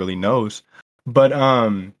nobody really knows. But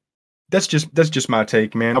that's just my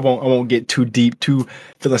take, man. I won't get too deep, too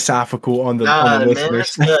philosophical on the Nah, man, listeners.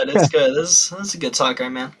 it's good. It's good. This is a good talk,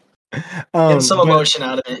 right, man. Getting some But emotion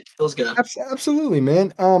out of it. Feels good. absolutely,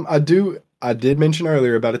 man. I did mention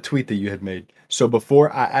earlier about a tweet that you had made. So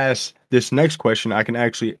before I ask this next question, I can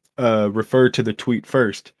actually refer to the tweet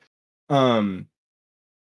first. Um,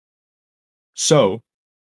 so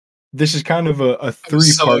this is kind of a I'm so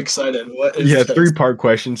three-part, excited. What is yeah, this? three-part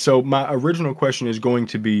question. So my original question is going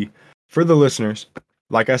to be for the listeners.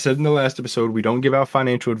 Like I said in the last episode, we don't give out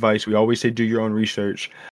financial advice. We always say do your own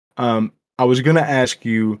research. I was gonna ask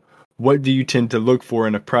you, what do you tend to look for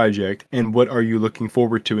in a project, and what are you looking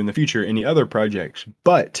forward to in the future? Any other projects?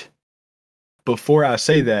 But before I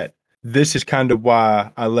say that, this is kind of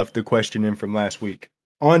why I left the question in from last week.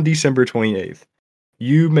 On December 28th,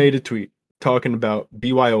 you made a tweet talking about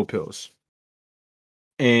BYO pills,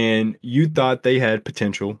 and you thought they had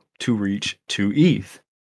potential to reach 2 ETH.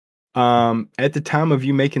 At the time of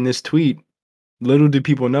you making this tweet, Little did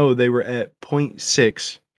people know they were at point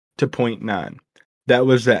 0.6 to point 0.9. That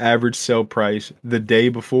was the average sell price the day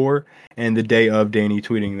before and the day of Danny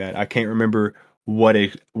tweeting that. I can't remember what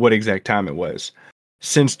exact time it was.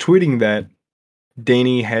 Since tweeting that,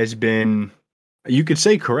 Danny has been, you could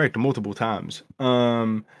say, correct multiple times.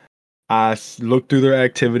 Looked through their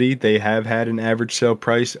activity. They have had an average sell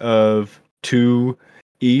price of 2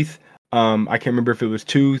 ETH. I can't remember if it was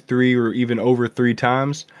 2, 3, or even over 3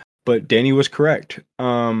 times, but Danny was correct.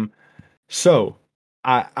 So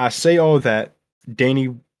I say all that.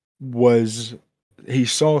 Danny he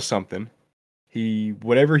saw something.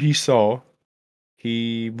 Whatever he saw,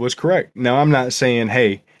 he was correct. Now I'm not saying,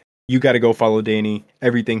 hey, you got to go follow Danny.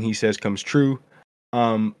 Everything he says comes true.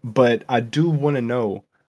 But I do want to know,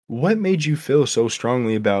 what made you feel so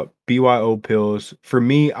strongly about BYO pills? For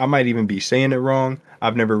me, I might even be saying it wrong.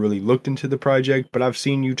 I've never really looked into the project, but I've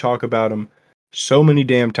seen you talk about them so many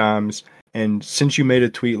damn times. And since you made a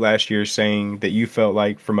tweet last year saying that you felt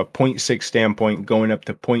like from a point 0.6 standpoint, going up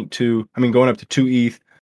to point 0.2, going up to 2 ETH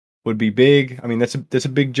would be big. I mean, that's a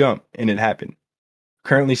big jump, and it happened.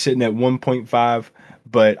 Currently sitting at 1.5,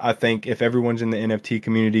 but I think if everyone's in the NFT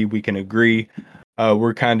community, we can agree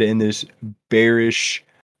we're kind of in this bearish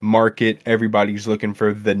market. Everybody's looking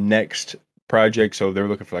for the next project, so they're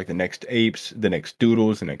looking for like the next apes, the next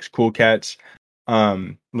doodles, the next cool cats.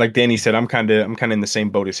 Like Danny said, I'm kind of in the same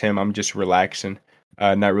boat as him. I'm just relaxing,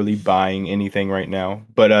 not really buying anything right now.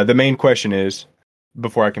 But the main question is,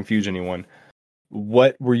 before I confuse anyone,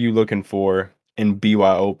 what were you looking for in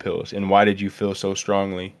BYO pills, and why did you feel so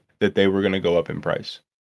strongly that they were going to go up in price?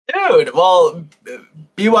 Dude, well,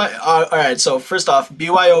 all right. So first off,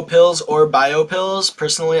 BYO pills or bio pills.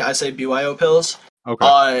 Personally, I say BYO pills.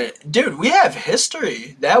 Okay. Dude, we have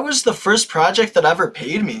history. That was the first project that ever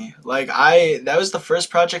paid me. That was the first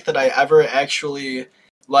project that I ever actually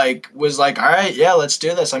was like, all right, yeah, let's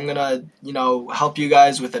do this. I'm gonna, help you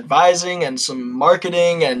guys with advising and some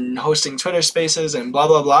marketing and hosting Twitter Spaces and blah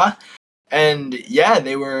blah blah. And yeah,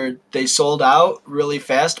 they sold out really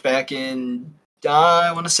fast back in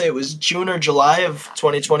I want to say it was June or July of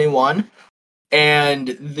 2021,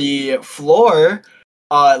 and the floor,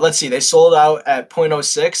 let's see, they sold out at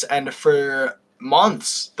 0.06, and for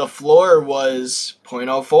months the floor was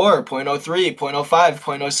 0.04, 0.03, 0.05,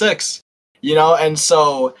 0.06, and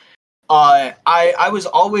so I was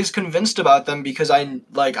always convinced about them because I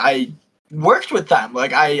worked with them.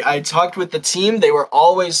 I talked with the team. They were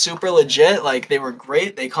always super legit. Like, they were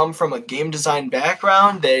great. They come from a game design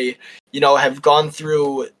background. They, have gone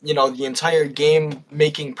through, the entire game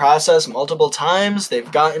making process multiple times.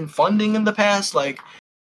 They've gotten funding in the past. Like,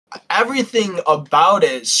 everything about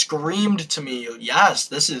it screamed to me, yes,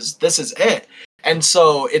 this is it. And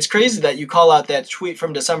so it's crazy that you call out that tweet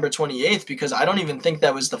from December 28th, because I don't even think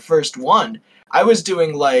that was the first one. I was doing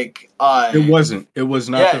It wasn't. It was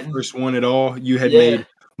not the yeah, first one at all. You had yeah. made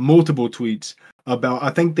multiple tweets about, I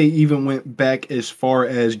think they even went back as far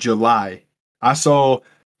as July. I saw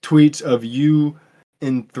tweets of you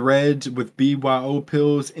in threads with BYO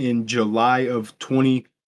pills in July of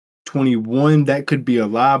 2021. That could be a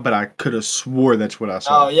lie, but I could have swore that's what I Oh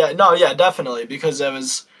saw. yeah, no, yeah, definitely, because that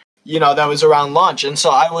was, that was around launch, and so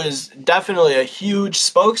I was definitely a huge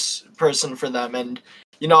spokesperson for them, and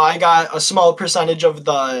I got a small percentage of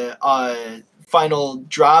the final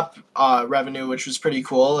drop revenue, which was pretty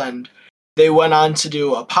cool, and they went on to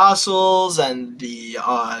do apostles and the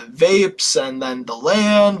vapes, and then the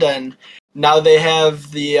land, and now they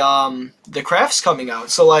have the crafts coming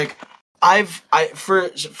out. So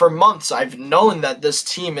for months I've known that this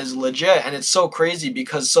team is legit, and it's so crazy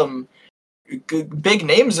because some big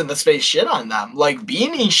names in the space shit on them. Like,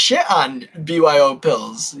 Beanie shit on BYO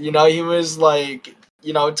pills. He was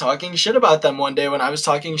talking shit about them one day when I was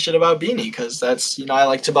talking shit about Beanie, because that's, I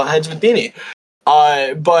like to butt heads with Beanie.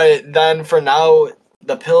 But then for now,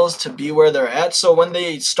 the pills to be where they're at. So when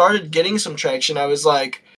they started getting some traction, I was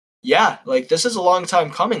like, yeah, this is a long time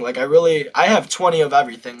coming. I have 20 of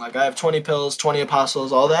everything. I have 20 pills, 20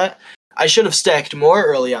 apostles, all that. I should have stacked more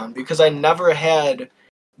early on, because I never had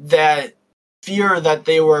that fear that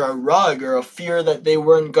they were a rug, or a fear that they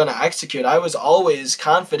weren't going to execute. I was always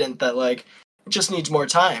confident that it just needs more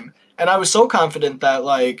time. And I was so confident that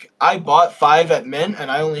I bought 5 at mint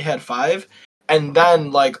and I only had 5. And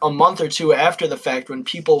then a month or two after the fact, when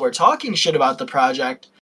people were talking shit about the project,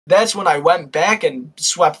 that's when I went back and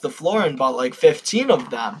swept the floor and bought 15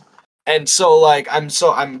 of them. And so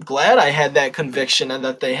I'm glad I had that conviction, and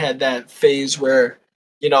that they had that phase where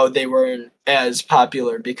they weren't as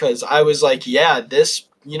popular, because I was like, yeah, this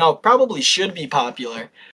probably should be popular.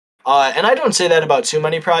 And I don't say that about too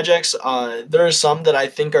many projects. There are some that I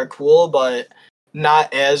think are cool, but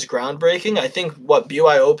not as groundbreaking. I think what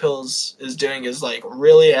BYO Pills is doing is like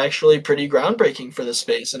really actually pretty groundbreaking for the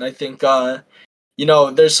space, and I think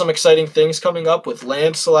there's some exciting things coming up with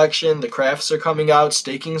land selection. The crafts are coming out.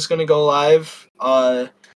 Staking's going to go live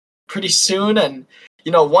pretty soon, and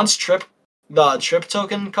once the trip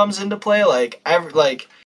token comes into play,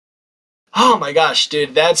 oh my gosh,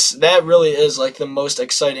 dude, that really is like the most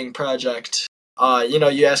exciting project.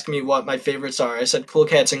 You asked me what my favorites are. I said Cool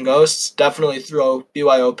Cats and Ghosts. Definitely throw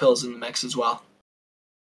BYO Pills in the mix as well.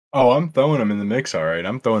 Oh, I'm throwing them in the mix. All right,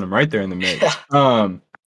 I'm throwing them right there in the mix. Yeah.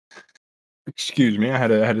 Excuse me, I had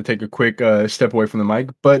to take a quick step away from the mic,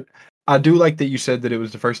 but I do like that you said that it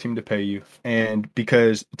was the first team to pay you, and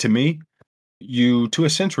because to me, you to a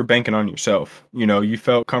sense were banking on yourself. You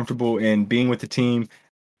felt comfortable in being with the team,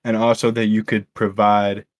 and also that you could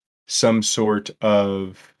provide some sort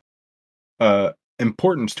of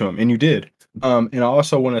importance to them, and you did. And I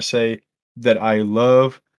also want to say that I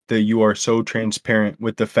love that you are so transparent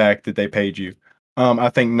with the fact that they paid you. I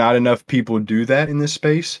think not enough people do that in this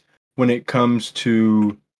space when it comes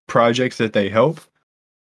to projects that they help.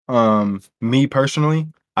 Me personally,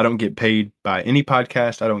 I don't get paid by any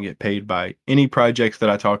podcast. I don't get paid by any projects that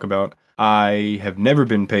I talk about. I have never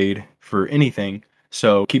been paid for anything,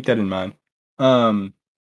 so keep that in mind. Um,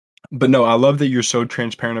 but no, I love that you're so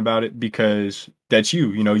transparent about it because that's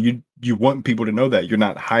you. You want people to know that you're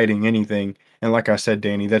not hiding anything. And like I said,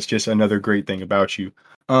 Danny, that's just another great thing about you.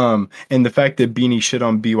 And the fact that Beanie shit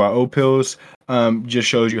on BYO pills, just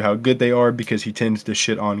shows you how good they are because he tends to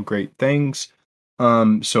shit on great things.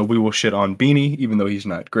 So we will shit on Beanie, even though he's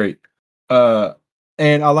not great. Uh,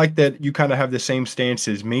 and I like that you kind of have the same stance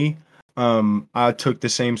as me. I took the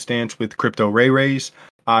same stance with Crypto Ray Rays.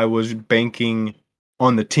 I was banking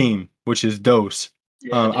on the team, which is Dose.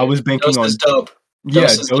 Yeah, I dude. was banking Dose is on, dope. yeah,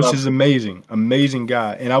 Dose is Dose dope. is amazing, amazing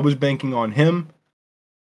guy, and I was banking on him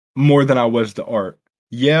more than I was the art.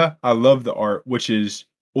 Yeah, I love the art, which is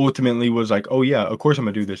ultimately was like, oh yeah, of course I'm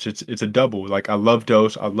gonna do this. It's a double. Like I love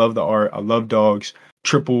Dose, I love the art, I love dogs,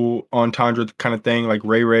 triple entendre kind of thing, like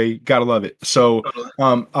Ray Ray, gotta love it. So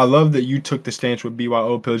Totally. I love that you took the stance with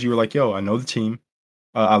BYO pills. You were like, yo, I know the team.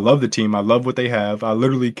 I love the team. I love what they have. I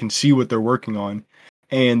literally can see what they're working on.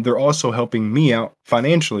 And they're also helping me out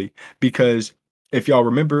financially because if y'all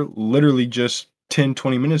remember, literally just 10,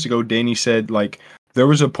 20 minutes ago, Danny said like there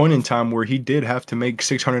was a point in time where he did have to make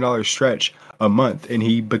 $600 stretch a month and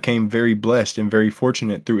he became very blessed and very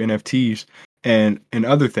fortunate through NFTs and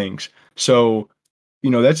other things. So,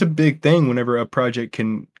 that's a big thing whenever a project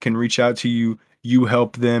can reach out to you, you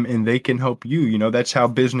help them and they can help you. That's how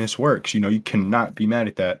business works. You cannot be mad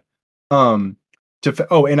at that. Um,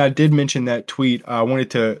 and I did mention that tweet. I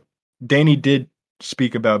wanted to. Danny did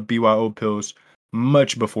speak about BYO pills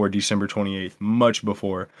much before December 28th, much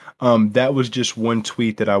before. That was just one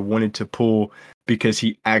tweet that I wanted to pull because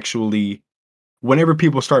he actually, whenever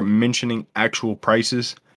people start mentioning actual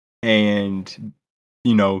prices and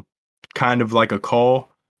you know, kind of like a call,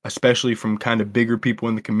 especially from kind of bigger people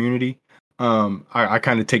in the community. I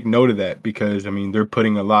kind of take note of that because I mean they're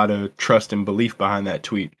putting a lot of trust and belief behind that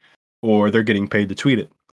tweet, or they're getting paid to tweet it.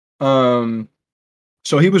 Um,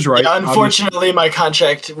 so he was right. Yeah, Obviously. unfortunately, my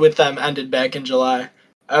contract with them ended back in July.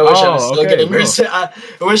 I wish I was Oh, still okay. getting Well,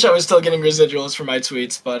 I wish I was still getting residuals for my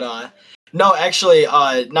tweets, but no, actually,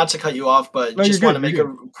 not to cut you off, but no, you're just want good. to You're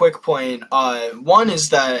make good. a quick point. One is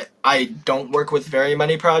that I don't work with very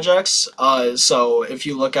many projects. So if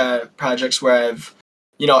you look at projects where I've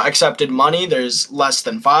accepted money, there's less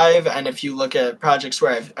than five, and if you look at projects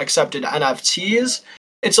where I've accepted NFTs,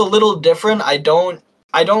 it's a little different. I don't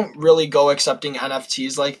really go accepting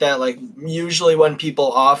NFTs like that. Like usually when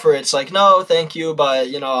people offer, it's like, no, thank you, but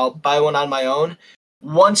I'll buy one on my own.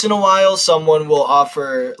 Once in a while, someone will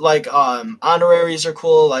offer like honoraries are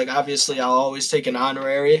cool. Like obviously, I'll always take an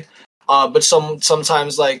honorary. But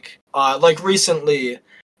sometimes like recently,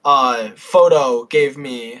 Photo gave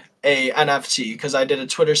me a NFT because I did a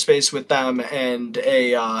Twitter space with them and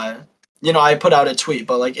I put out a tweet.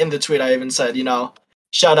 But like in the tweet, I even said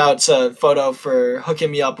shout out to Photo for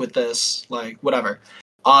hooking me up with this, like whatever.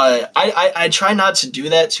 I try not to do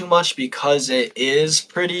that too much because it is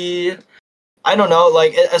pretty. I don't know,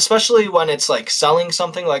 like especially when it's like selling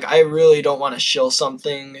something. Like I really don't want to shill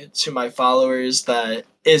something to my followers that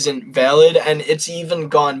isn't valid, and it's even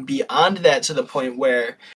gone beyond that to the point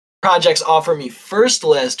where projects offer me first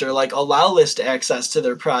list or like allow list access to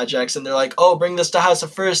their projects, and they're like, "Oh, bring this to House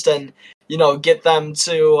of First and get them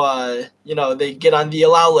to they get on the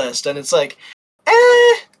allow list," and it's like,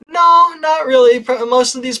 no, not really.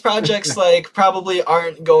 Most of these projects like probably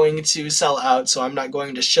aren't going to sell out, so I'm not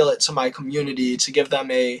going to shill it to my community to give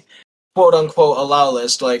them a quote unquote allow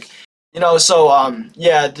list. Like,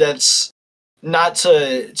 yeah, that's not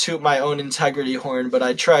to toot my own integrity horn, but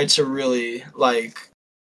I try to really like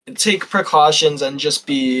take precautions and just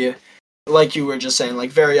be like you were just saying,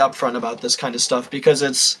 like very upfront about this kind of stuff because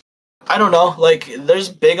it's I don't know, like there's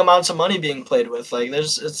big amounts of money being played with. Like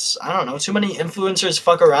it's I don't know, too many influencers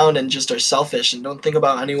fuck around and just are selfish and don't think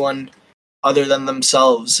about anyone other than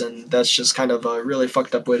themselves, and that's just kind of a really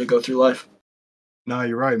fucked up way to go through life. No,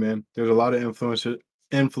 you're right, man. There's a lot of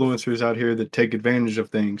influencers out here that take advantage of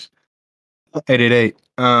things. 888.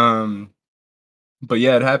 But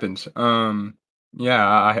yeah, it happens.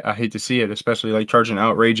 Yeah, I hate to see it, especially like charging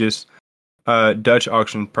outrageous Dutch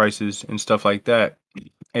auction prices and stuff like that.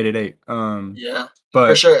 888. Yeah, for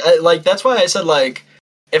But sure. Like that's why I said like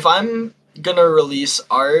if I'm gonna release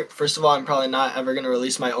art, first of all, I'm probably not ever gonna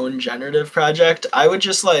release my own generative project. I would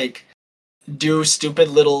just like do stupid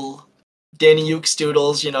little Danny Ukes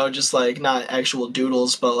doodles, just like not actual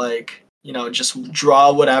doodles, but like just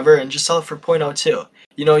draw whatever and just sell it for 0.02.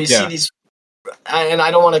 You see yeah, these, and I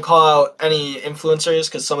don't want to call out any influencers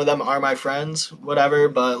because some of them are my friends, whatever.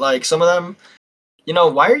 But like some of them,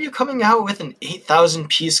 why are you coming out with an 8,000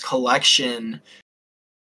 piece collection?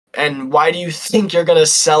 And why do you think you're gonna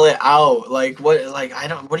sell it out? Like what? Like I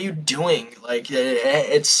don't. What are you doing? Like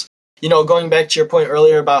it's going back to your point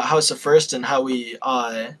earlier about House of First and how we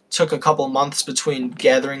took a couple months between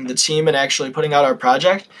gathering the team and actually putting out our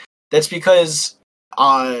project. That's because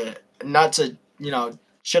not to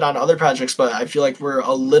shit on other projects, but I feel like we're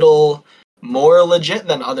a little more legit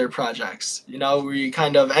than other projects. We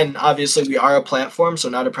kind of, and obviously we are a platform, so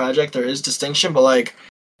not a project. There is distinction, but like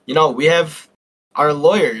we have our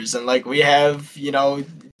lawyers and like we have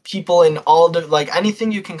people in all like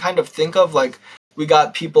anything you can kind of think of, like we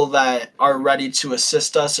got people that are ready to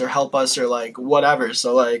assist us or help us or like whatever.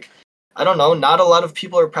 So like I don't know, not a lot of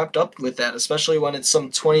people are prepped up with that, especially when it's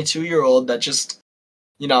some 22-year-old that just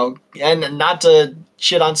and not to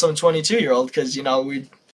shit on some 22-year-old because we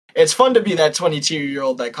it's fun to be that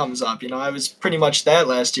 22-year-old that comes up. I was pretty much that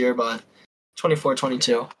last year, but 24,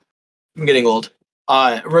 22, I'm getting old.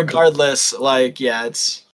 Regardless, like, yeah,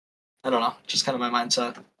 it's, I don't know, just kind of my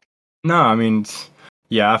mindset. no, I mean,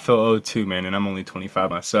 yeah, I feel old too, man, and I'm only 25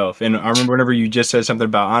 myself. And I remember whenever you just said something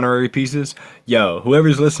about honorary pieces, yo,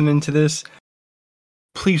 whoever's listening to this,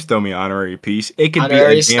 please throw me an honorary piece. It could be a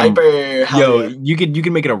Honorary damn, sniper, hell yo, yeah. you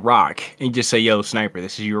can make it a rock and just say, yo, sniper,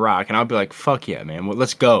 this is your rock, and I'll be like, fuck yeah, man, well,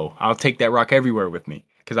 let's go. I'll take that rock everywhere with me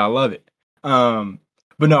because I love it. Um,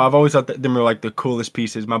 but no, I've always thought that them were like the coolest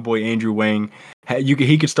pieces. My boy Andrew Wang,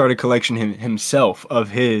 he could start a collection himself of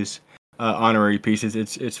his honorary pieces.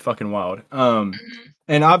 It's fucking wild.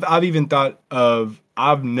 And I've even thought of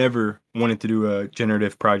I've never wanted to do a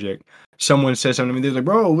generative project. Someone says something to me, they're like,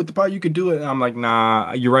 bro, with the part you could do it. And I'm like,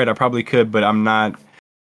 nah, you're right, I probably could, but I'm not.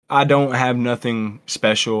 I don't have nothing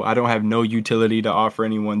special. I don't have no utility to offer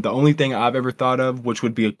anyone. The only thing I've ever thought of, which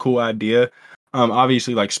would be a cool idea,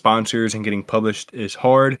 obviously like sponsors and getting published is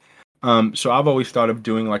hard. So I've always thought of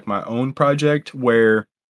doing like my own project where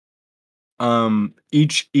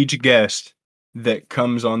each guest that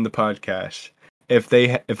comes on the podcast, if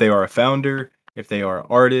they are a founder, if they are an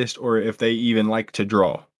artist, or if they even like to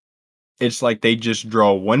draw, it's like they just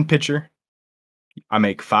draw one picture. I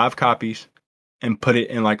make 5 copies and put it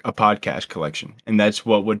in like a podcast collection, and that's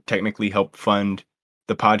what would technically help fund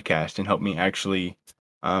the podcast and help me actually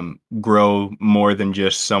grow more than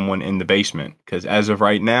just someone in the basement. Because as of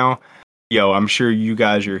right now, yo, I'm sure you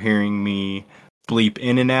guys are hearing me bleep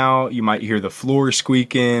in and out. You might hear the floor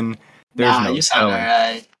squeaking. There's Nah, no you sound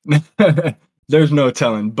telling. alright. There's no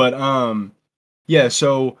telling. But yeah,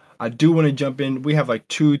 so I do want to jump in. We have like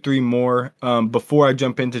 2, 3 more. Before I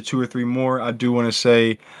jump into 2 or 3 more, I do want to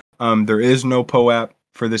say there is no POAP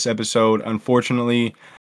for this episode. Unfortunately,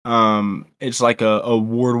 it's like a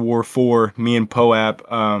World War IV. Me and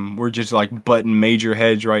POAP, we're just like button major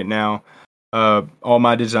heads right now. All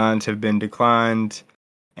my designs have been declined,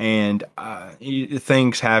 and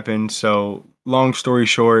things happen. So, long story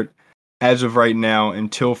short, as of right now,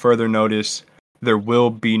 until further notice, there will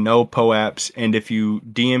be no POAPs. And if you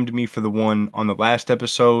DM'd me for the one on the last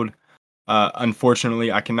episode,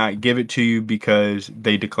 unfortunately, I cannot give it to you because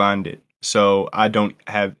they declined it. So I don't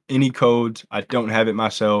have any codes. I don't have it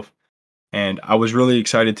myself. And I was really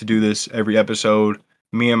excited to do this every episode.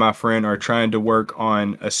 Me and my friend are trying to work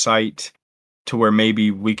on a site to where maybe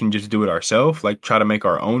we can just do it ourselves, like try to make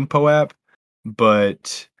our own POAP.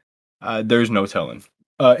 But there's no telling.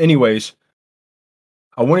 Anyways,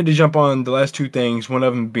 I wanted to jump on the last 2 things. One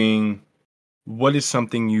of them being, what is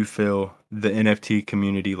something you feel the NFT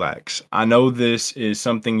community lacks? I know this is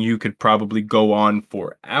something you could probably go on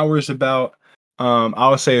for hours about.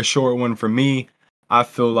 I'll say a short one for me. I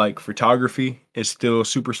feel like photography is still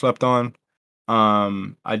super slept on.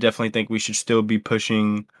 I definitely think we should still be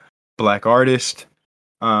pushing black artists,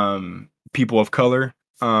 people of color.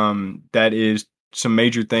 That is some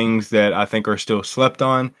major things that I think are still slept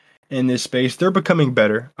on in this space. They're becoming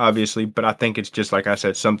better, obviously, but I think it's just like I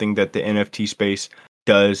said, something that the NFT space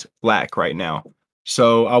does lack right now.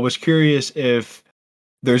 So I was curious if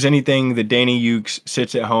there's anything that Danny Ukes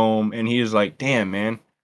sits at home and he is like, damn, man,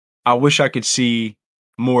 I wish I could see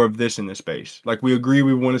more of this in the space. Like, we agree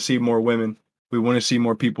we want to see more women, we want to see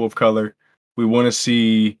more people of color, we want to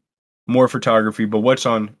see more photography, but what's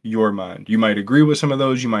on your mind? You might agree with some of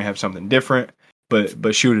those, you might have something different,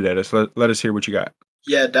 but shoot it at us. Let us hear what you got.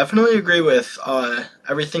 Yeah, definitely agree with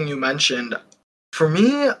everything you mentioned. For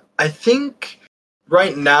me, I think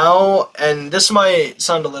right now, and this might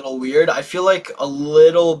sound a little weird, I feel like a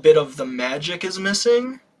little bit of the magic is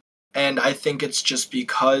missing. And I think it's just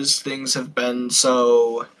because things have been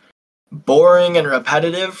so boring and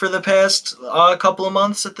repetitive for the past couple of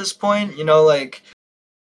months at this point. You know, like,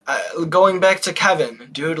 going back to Kevin,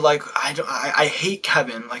 dude, like, I hate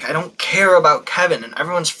Kevin. Like, I don't care about Kevin, and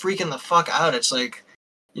everyone's freaking the fuck out. It's like,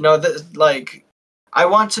 you know, like, I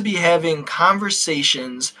want to be having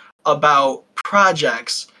conversations about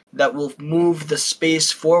projects that will move the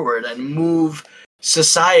space forward and move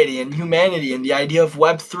society and humanity and the idea of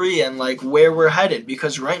Web3 and, like, where we're headed.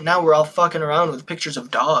 Because right now we're all fucking around with pictures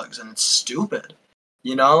of dogs, and it's stupid.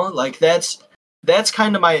 You know? Like, that's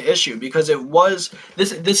kind of my issue, because it was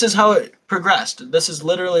this is how it progressed. This is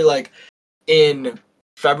literally like in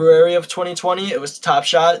February of 2020, it was Top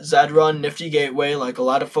Shot, Zed Run, Nifty Gateway, like a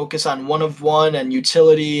lot of focus on one of one and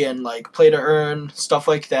utility and like play to earn, stuff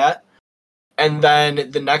like that. And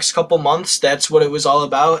then the next couple months, that's what it was all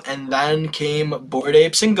about. And then came Bored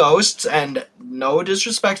Apes and Ghosts, and no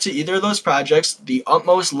disrespect to either of those projects, the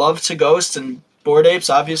utmost love to Ghosts and Bored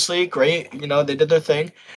Apes, obviously, great, you know, they did their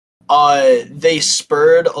thing. They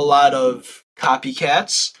spurred a lot of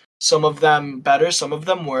copycats, some of them better, some of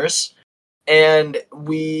them worse, and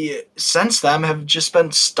we, since then, have just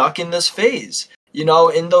been stuck in this phase. You know,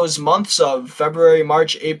 in those months of February,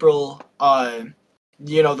 March, April,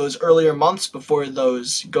 you know, those earlier months before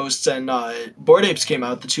those Ghosts and Bored Apes came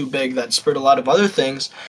out, the two big that spurred a lot of other things,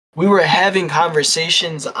 we were having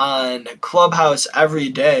conversations on Clubhouse every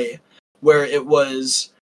day where it was,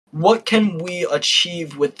 what can we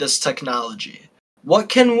achieve with this technology? How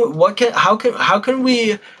can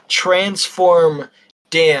we transform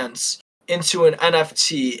dance into an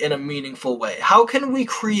NFT in a meaningful way? How can we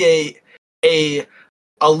create a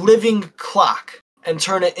living clock and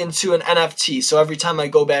turn it into an NFT, so every time I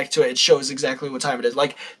go back to it, it shows exactly what time it is?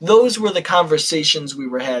 Like, those were the conversations we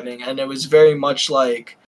were having, and it was very much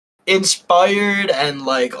like inspired and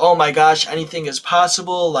like, oh my gosh, anything is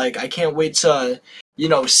possible. Like, I can't wait to, you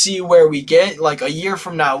know, see where we get, like, a year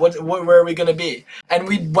from now. Where are we gonna be? And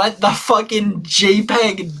we went the fucking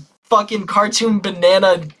JPEG fucking cartoon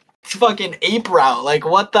banana fucking ape route. Like,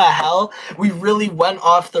 what the hell? We really went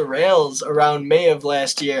off the rails around May of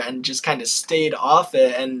last year and just kind of stayed off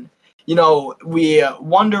it. And, you know, we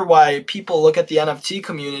wonder why people look at the NFT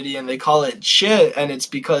community and they call it shit, and it's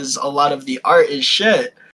because a lot of the art is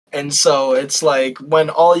shit. And so it's like, when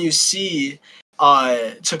all you see,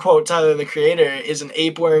 to quote Tyler the Creator, is an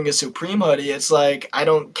ape wearing a Supreme hoodie, it's like, I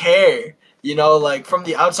don't care. You know, like, from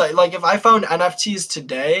the outside, like, if I found NFTs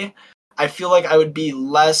today, I feel like I would be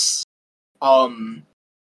less, I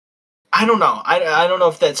don't know. I don't know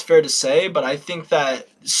if that's fair to say, but I think that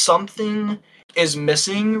something is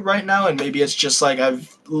missing right now, and maybe it's just like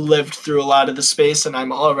I've lived through a lot of the space and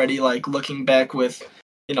I'm already, like, looking back with,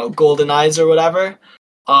 you know, golden eyes or whatever.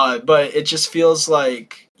 But it just feels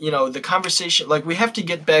like, you know, the conversation, like, we have to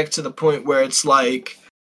get back to the point where it's like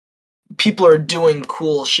people are doing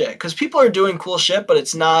cool shit. Because people are doing cool shit, but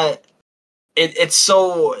it's not, it's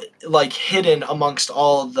so, like, hidden amongst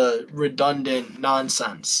all the redundant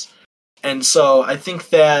nonsense. And so I think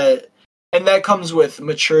that, and that comes with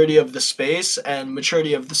maturity of the space, and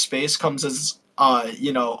maturity of the space comes as,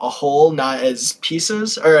 you know, a whole, not as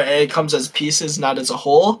pieces, or it comes as pieces, not as a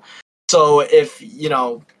whole. So if, you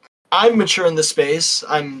know, I'm mature in the space,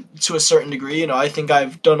 I'm to a certain degree, you know, I think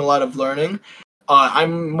I've done a lot of learning.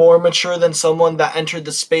 I'm more mature than someone that entered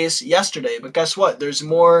the space yesterday, but guess what? There's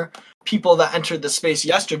more people that entered the space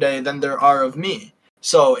yesterday than there are of me.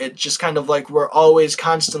 So it just kind of like, we're always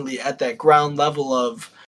constantly at that ground level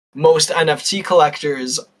of, most NFT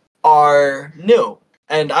collectors are new.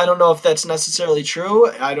 And I don't know if that's necessarily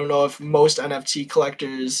true. I don't know if most NFT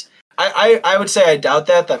collectors, I would say I doubt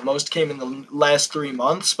that most came in the last 3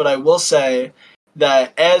 months, but I will say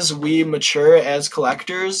that as we mature as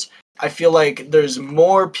collectors, I feel like there's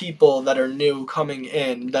more people that are new coming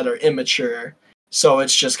in that are immature. So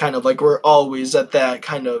it's just kind of like we're always at that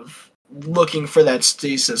kind of looking for that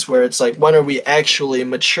stasis where it's like, when are we actually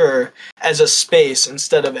mature as a space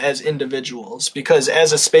instead of as individuals? Because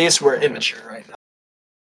as a space, we're immature right now.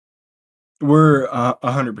 We're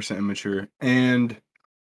 100% immature, and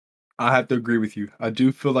I have to agree with you. I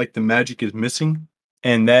do feel like the magic is missing,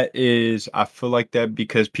 and I feel like that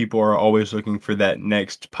because people are always looking for that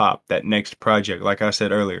next pop, that next project. Like I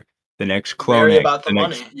said earlier, the next Very Clonex, about the the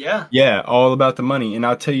money. next, Yeah. yeah, all about the money. And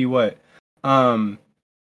I'll tell you what, um,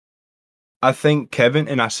 I think Kevin,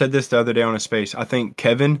 and I said this the other day on a space, I think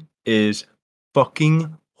Kevin is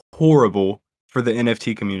fucking horrible for the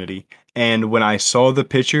NFT community. And when I saw the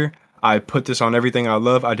picture, I put this on everything I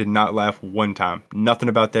love. I did not laugh one time. Nothing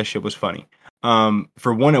about that shit was funny.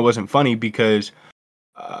 For one, it wasn't funny because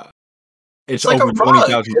uh, it's It's like a over rug.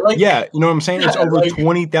 20,000. Like, Yeah, you know what I'm saying? It's yeah, over like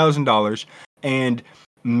 $20,000, and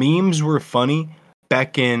memes were funny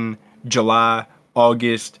back in July,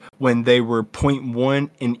 August when they were point 0.1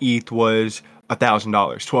 and ETH was $1,000,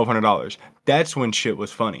 $1,200. That's when shit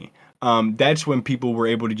was funny. That's when people were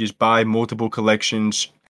able to just buy multiple collections.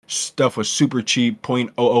 Stuff was super cheap,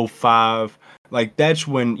 0.005. Like that's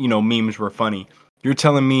when, memes were funny. You're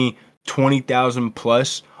telling me 20,000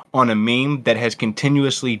 plus on a meme that has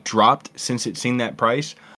continuously dropped since it's seen that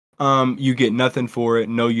price. You get nothing for it,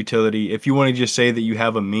 no utility. If you want to just say that you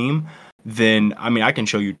have a meme, then I mean I can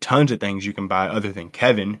show you tons of things you can buy other than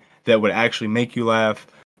Kevin that would actually make you laugh,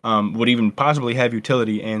 would even possibly have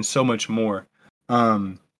utility and so much more.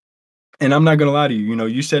 And I'm not gonna lie to you,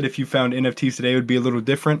 you said if you found NFTs today it would be a little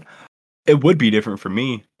different. It would be different for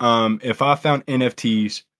me. If I found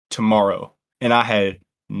NFTs tomorrow and I had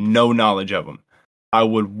no knowledge of them, I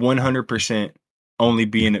would 100% only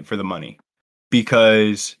be in it for the money.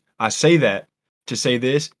 Because I say that to say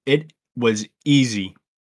this, it was easy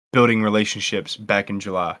building relationships back in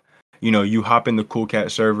July. You hop in the Cool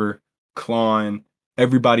Cat server, Klon,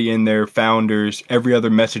 everybody in there, founders, every other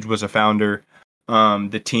message was a founder,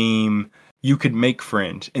 the team. You could make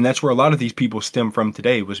friends. And that's where a lot of these people stem from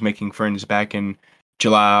today, was making friends back in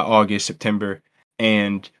July, August, September.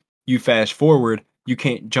 And you fast forward, you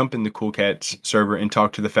can't jump in the Cool Cats server and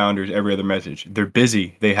talk to the founders every other message. They're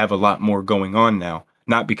busy. They have a lot more going on now.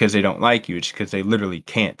 Not because they don't like you, it's because they literally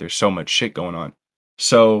can't. There's so much shit going on.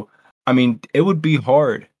 So, I mean, it would be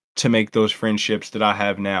hard to make those friendships that I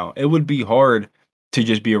have now. It would be hard to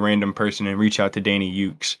just be a random person and reach out to Danny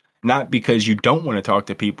Ukes. Not because you don't want to talk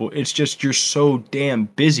to people, it's just you're so damn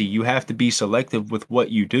busy. You have to be selective with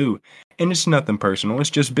what you do. And it's nothing personal, it's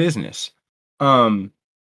just business. Um,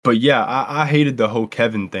 but yeah, I hated the whole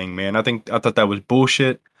Kevin thing, man. I thought that was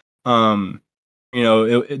bullshit. Um,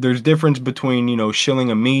 there's difference between,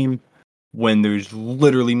 shilling a meme when there's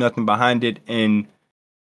literally nothing behind it, and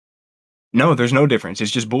no, there's no difference.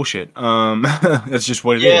 It's just bullshit. That's just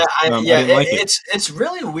what it yeah, is. I didn't like it. it's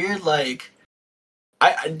really weird. Like,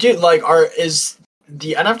 dude, like, is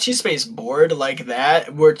the NFT space board like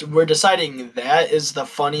that? We're deciding that is the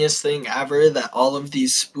funniest thing ever. That all of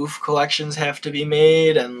these spoof collections have to be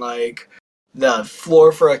made, and like the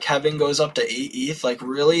floor for a Kevin goes up to 8 ETH. Like,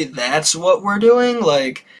 really, that's what we're doing?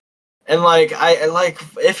 Like, and like I like,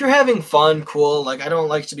 if you're having fun, cool. Like, I don't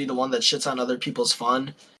like to be the one that shits on other people's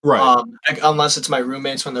fun. Right. Unless it's my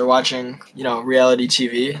roommates when they're watching, reality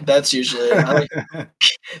TV. That's usually I like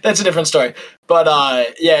that's a different story. But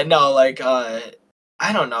yeah, no, like I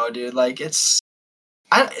don't know, dude. Like,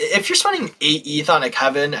 if you're spending 8 ETH on a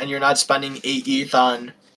Kevin and you're not spending 8 ETH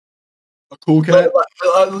on A Cool Cat?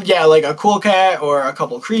 yeah, like a cool cat or a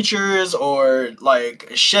couple creatures or like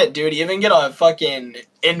shit, dude. Even get a fucking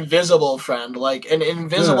invisible friend. Like, an Yeah.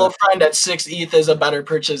 invisible friend at 6 ETH is a better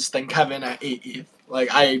purchase than Kevin at 8 ETH. Like,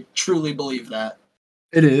 I truly believe that.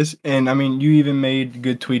 It is. And I mean, you even made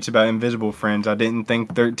good tweets about invisible friends. I didn't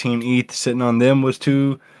think 13 ETH sitting on them was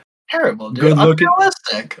too Terrible, dude. good looking.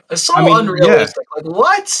 Unrealistic. It's so I mean, yeah. unrealistic. Like,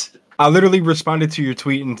 what? I literally responded to your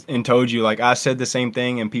tweet and told you, like, I said the same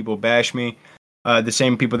thing and people bash me. The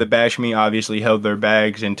same people that bash me obviously held their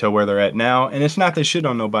bags until where they're at now. And it's not to shit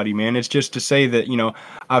on nobody, man. It's just to say that,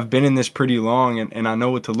 I've been in this pretty long and I know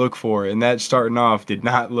what to look for. And that starting off did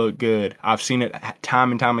not look good. I've seen it time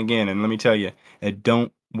and time again. And let me tell you, it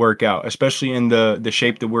don't work out, especially in the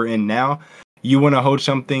shape that we're in now. You want to hold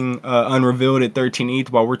something unrevealed at 13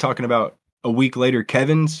 ETH while we're talking about a week later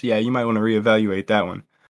Kevin's? Yeah, you might want to reevaluate that one.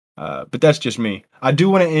 But that's just me. I do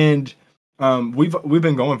want to end We've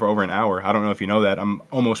been going for over an hour. I don't know if you know that. I'm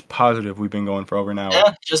almost positive we've been going for over an hour.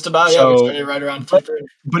 Yeah, just about. Yeah, we So, started right around but 3:30.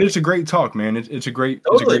 but it's a great talk, man. It's a Totally, great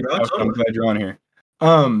bro. talk, and I'm Totally. glad you're on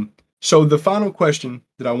here. So the final question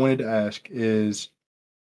that I wanted to ask is,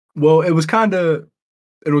 well, it would kind of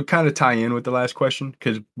tie in with the last question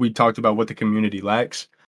because we talked about what the community lacks.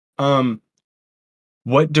 Um,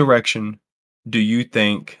 what direction do you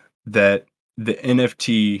think that the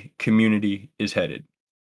NFT community is headed?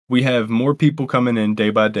 We have more people coming in day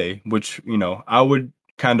by day, which, I would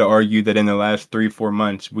kind of argue that in the last 3, 4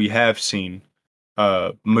 months, we have seen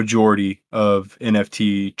majority of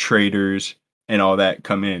NFT traders and all that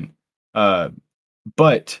come in. Uh,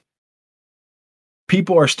 but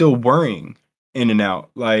people are still worrying in and out.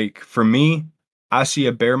 Like for me, I see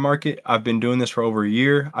a bear market. I've been doing this for over a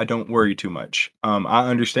year. I don't worry too much. I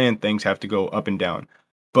understand things have to go up and down,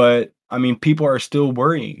 but I mean, people are still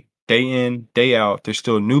worrying day in, day out. There's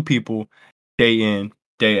still new people day in,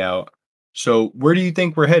 day out. So where do you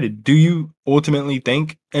think we're headed? Do you ultimately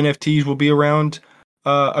think NFTs will be around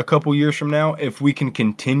a couple years from now if we can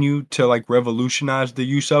continue to like revolutionize the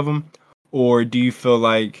use of them, or do you feel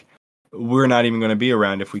like we're not even going to be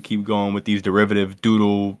around if we keep going with these derivative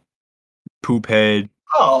doodle poop head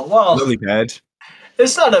Oh well, lily pads?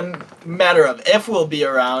 it's not a matter of if we'll be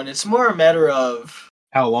around. It's more a matter of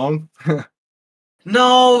How long?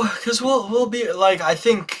 no, because we'll be like I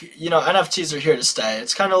think NFTs are here to stay.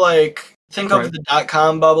 It's kind of like think of Right. the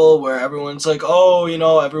 .com bubble where everyone's like, oh,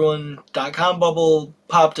 everyone .com bubble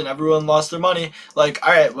popped and everyone lost their money. Like,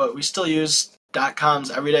 all right, but we still use .coms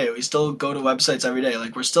every day. We still go to websites every day.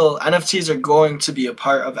 Like, we're still NFTs are going to be a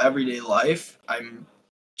part of everyday life.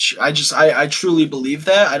 I truly believe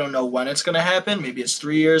that. I don't know when it's gonna happen. Maybe it's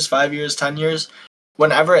 3 years, 5 years, 10 years.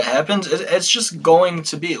 Whenever it happens, it's just going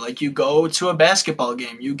to be like you go to a basketball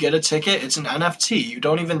game, you get a ticket, it's an NFT. You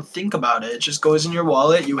don't even think about it. It just goes in your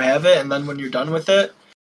wallet, you have it, and then when you're done with it,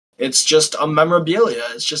 it's just a memorabilia.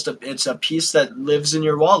 It's a piece that lives in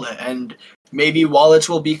your wallet. And maybe wallets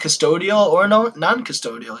will be custodial or no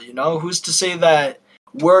non-custodial. Who's to say that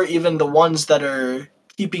we're even the ones that are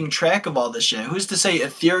keeping track of all this shit? Who's to say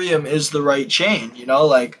Ethereum is the right chain?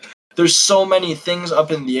 Like there's so many things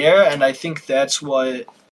up in the air, and I think that's what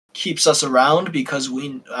keeps us around because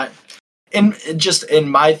in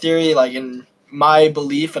my theory, like in my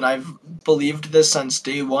belief, and I've believed this since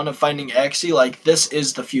day one of finding Axie, like this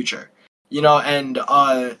is the future. And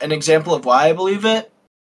an example of why I believe it,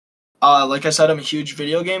 like I said, I'm a huge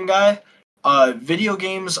video game guy. Video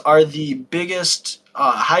games are the biggest,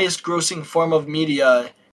 highest grossing form of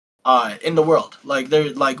media in the world. Like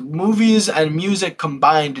they're like movies and music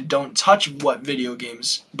combined don't touch what video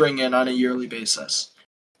games bring in on a yearly basis.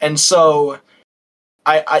 And so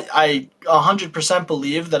I 100%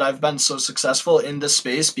 believe that I've been so successful in this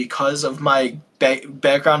space because of my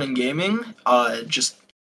background in gaming. Just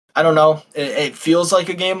I don't know. It feels like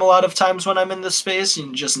a game a lot of times when I'm in this space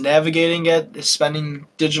and just navigating it, spending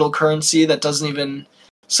digital currency that doesn't even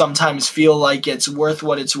sometimes feel like it's worth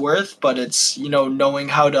what it's worth, but it's, knowing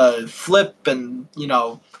how to flip and,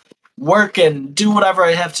 work and do whatever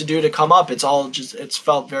I have to do to come up. It's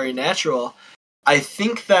felt very natural. I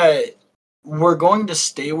think that we're going to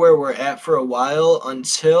stay where we're at for a while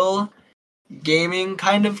until gaming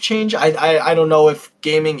kind of change. I don't know if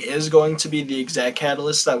gaming is going to be the exact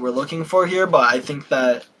catalyst that we're looking for here, but I think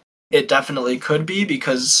that it definitely could be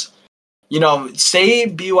because, say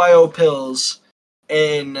BYO pills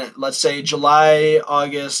in, let's say, July,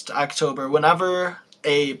 August, October, whenever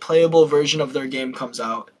a playable version of their game comes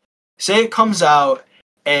out. Say it comes out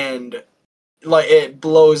and like it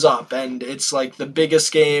blows up and it's like the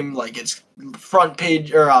biggest game, like it's front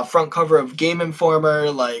page or front cover of Game Informer,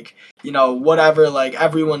 like whatever, like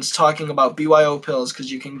everyone's talking about BYO pills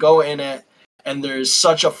because you can go in it and there's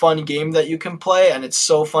such a fun game that you can play and it's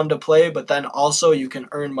so fun to play, but then also you can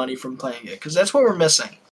earn money from playing it because that's what we're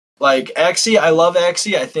missing. Like Axie, I love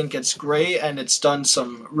Axie. I think it's great and it's done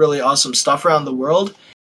some really awesome stuff around the world.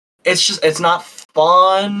 It's not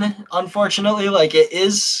fun, unfortunately. Like it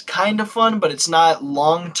is kind of fun, but it's not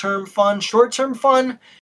long-term fun. Short-term fun,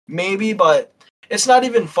 maybe, but it's not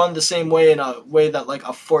even fun the same way in a way that like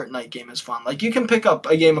a Fortnite game is fun. Like you can pick up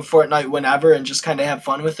a game of Fortnite whenever and just kind of have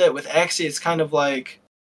fun with it. With Axie, it's kind of like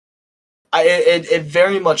it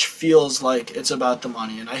very much feels like it's about the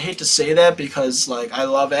money, and I hate to say that because like I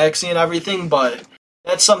love Axie and everything, but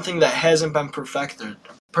that's something that hasn't been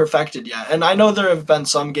perfected yet. And I know there have been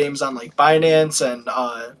some games on like Binance and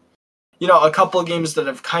a couple of games that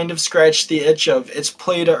have kind of scratched the itch of it's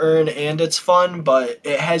play to earn and it's fun, but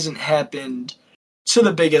it hasn't happened to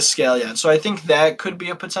the biggest scale yet. So I think that could be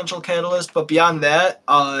a potential catalyst. But beyond that,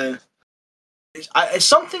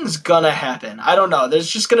 something's gonna happen. I don't know. There's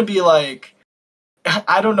just gonna be like,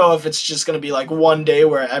 I don't know if it's just gonna be like one day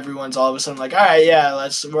where everyone's all of a sudden like, all right, yeah,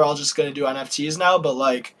 we're all just gonna do NFTs now. But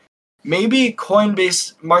like, maybe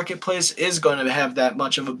Coinbase Marketplace is going to have that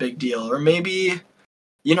much of a big deal, or maybe,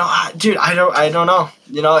 dude, I don't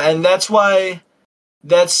know, and that's why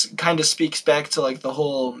that's kind of speaks back to like the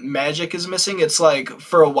whole magic is missing. It's like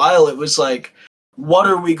for a while it was like, what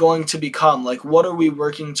are we going to become? Like, what are we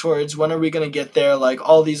working towards? When are we going to get there? Like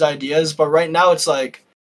all these ideas, but right now it's like,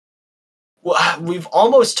 well, we've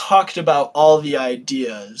almost talked about all the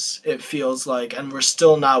ideas, it feels like, and we're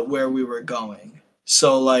still not where we were going.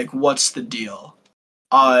 So like, what's the deal?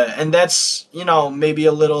 And that's, maybe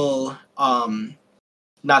a little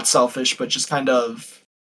not selfish, but just kind of,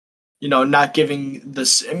 not giving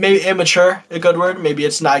this, maybe immature, a good word. Maybe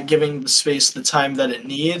it's not giving the space the time that it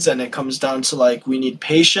needs, and it comes down to like, we need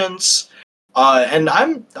patience. And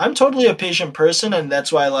I'm totally a patient person, and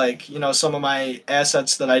that's why like, some of my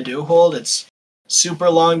assets that I do hold, it's super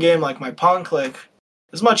long game, like my punk. Like,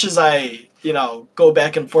 as much as I, go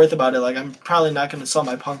back and forth about it, like I'm probably not going to sell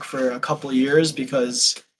my punk for a couple years,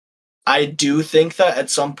 because I do think that at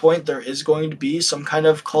some point there is going to be some kind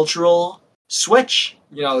of cultural switch,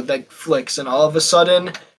 that flicks, and all of a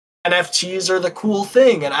sudden NFTs are the cool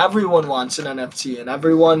thing, and everyone wants an NFT, and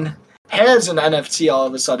everyone has an NFT all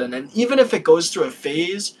of a sudden. And even if it goes through a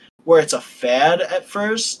phase where it's a fad at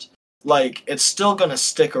first, like, it's still gonna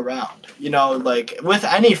stick around. Like with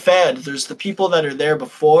any fad, there's the people that are there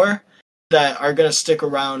before that are gonna stick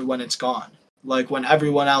around when it's gone. Like when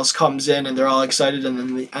everyone else comes in and they're all excited,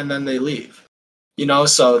 and then they leave.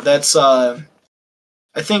 So that's I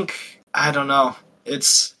think, I don't know.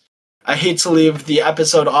 It's I hate to leave the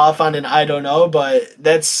episode off on an I don't know, but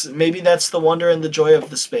that's the wonder and the joy of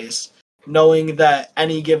the space. Knowing that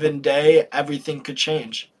any given day everything could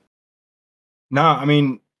change. No, I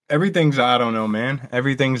mean, everything's I don't know, man.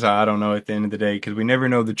 Everything's I don't know at the end of the day, because we never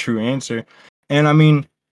know the true answer. And I mean,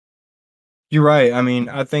 you're right. I mean,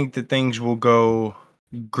 I think that things will go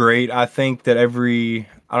great. I think that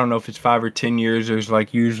I don't know if it's 5 or 10 years, there's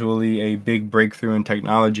like usually a big breakthrough in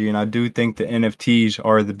technology. And I do think the NFTs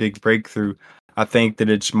are the big breakthrough. I think that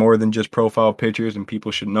it's more than just profile pictures, and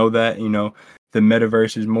people should know that. The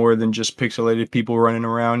metaverse is more than just pixelated people running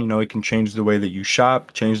around. It can change the way that you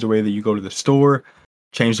shop, change the way that you go to the store,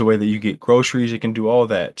 change the way that you get groceries. It can do all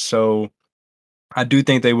that. So, I do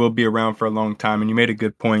think they will be around for a long time. And you made a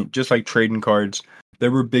good point. Just like trading cards,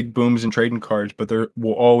 there were big booms in trading cards, but there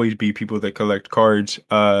will always be people that collect cards,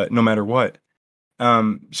 no matter what.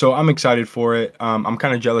 So I'm excited for it. I'm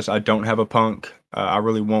kind of jealous I don't have a punk. I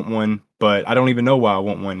really want one, but I don't even know why I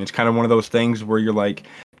want one. It's kind of one of those things where you're like,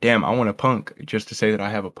 damn, I want a punk just to say that I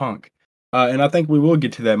have a punk. And I think we will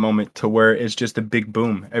get to that moment to where it's just a big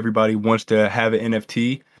boom. Everybody wants to have an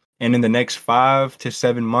NFT. And in the next 5 to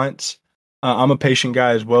 7 months, I'm a patient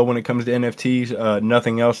guy as well when it comes to NFTs.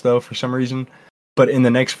 Nothing else though, for some reason. But in the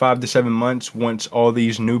next 5 to 7 months, once all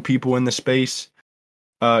these new people in the space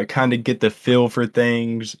kind of get the feel for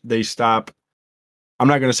things, they stop. I'm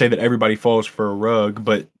not going to say that everybody falls for a rug,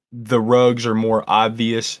 but the rugs are more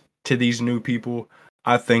obvious to these new people.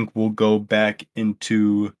 I think we'll go back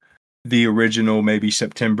into the original, maybe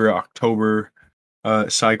September, October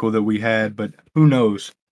cycle that we had, but who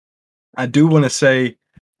knows? I do want to say,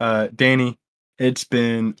 Danny, it's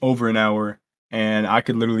been over an hour, and I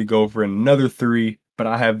could literally go for another 3, but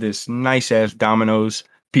I have this nice ass Domino's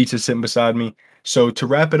pizza sitting beside me. So to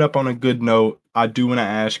wrap it up on a good note, I do want to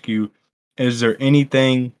ask you, is there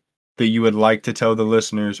anything that you would like to tell the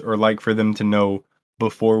listeners or like for them to know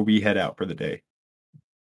before we head out for the day?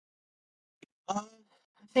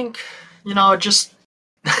 I think, just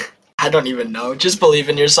I don't even know. Just believe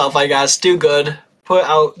in yourself, I guess. Do good. Put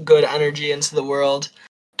out good energy into the world.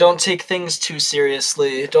 Don't take things too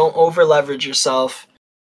seriously. Don't over leverage yourself.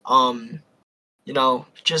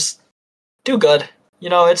 Just do good.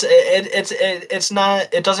 It's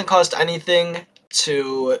not. It doesn't cost anything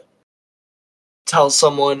to tell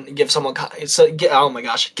someone, oh my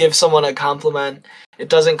gosh, give someone a compliment. It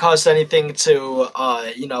doesn't cost anything to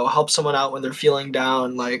help someone out when they're feeling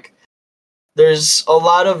down. Like, there's a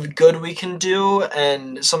lot of good we can do,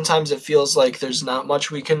 and sometimes it feels like there's not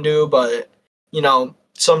much we can do, but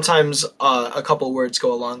sometimes a couple words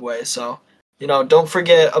go a long way. So, don't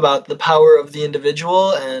forget about the power of the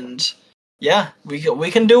individual, and yeah,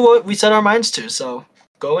 we can do what we set our minds to. So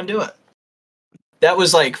go and do it. That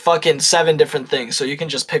was like fucking 7 different things, so you can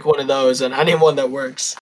just pick one of those, and anyone that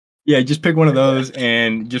works. Yeah, just pick one of those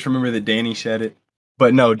and just remember that Danny said it.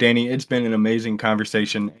 But no, Danny, it's been an amazing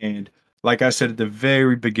conversation. And like I said at the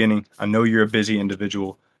very beginning, I know you're a busy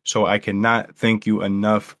individual. So I cannot thank you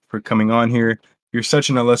enough for coming on here. You're such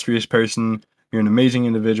an illustrious person. You're an amazing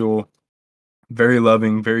individual, very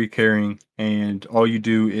loving, very caring, and all you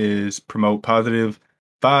do is promote positive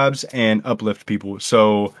vibes and uplift people.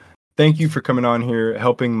 So thank you for coming on here,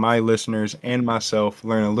 helping my listeners and myself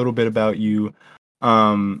learn a little bit about you,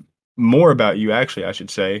 um, more about you, actually, I should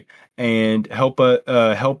say, and help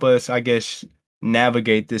us, I guess,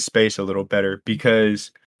 navigate this space a little better.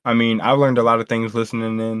 Because I mean, I've learned a lot of things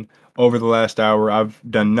listening in over the last hour. I've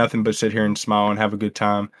done nothing but sit here and smile and have a good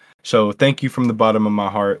time. So thank you from the bottom of my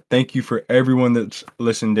heart. Thank you for everyone that's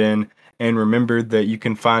listened in. And remember that you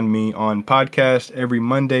can find me on podcast. Every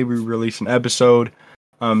Monday we release an episode,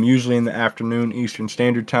 usually in the afternoon Eastern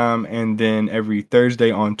Standard Time. And then every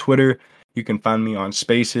Thursday on Twitter, you can find me on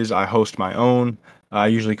Spaces. I host my own. I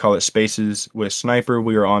usually call it Spaces with Sniper.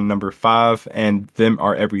 We are on number 5, and them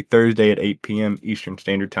are every Thursday at 8 p.m. Eastern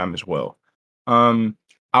Standard Time as well. Um,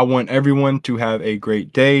 I want everyone to have a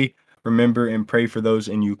great day. Remember and pray for those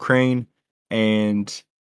in Ukraine. And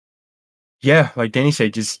yeah, like Danny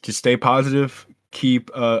said, just stay positive, keep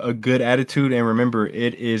a good attitude, and remember,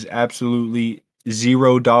 it is absolutely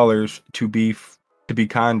 $0 to be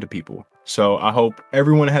kind to people. So I hope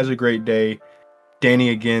everyone has a great day. Danny,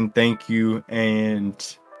 again, thank you,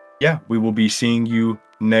 and yeah, we will be seeing you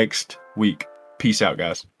next week. Peace out,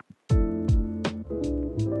 guys.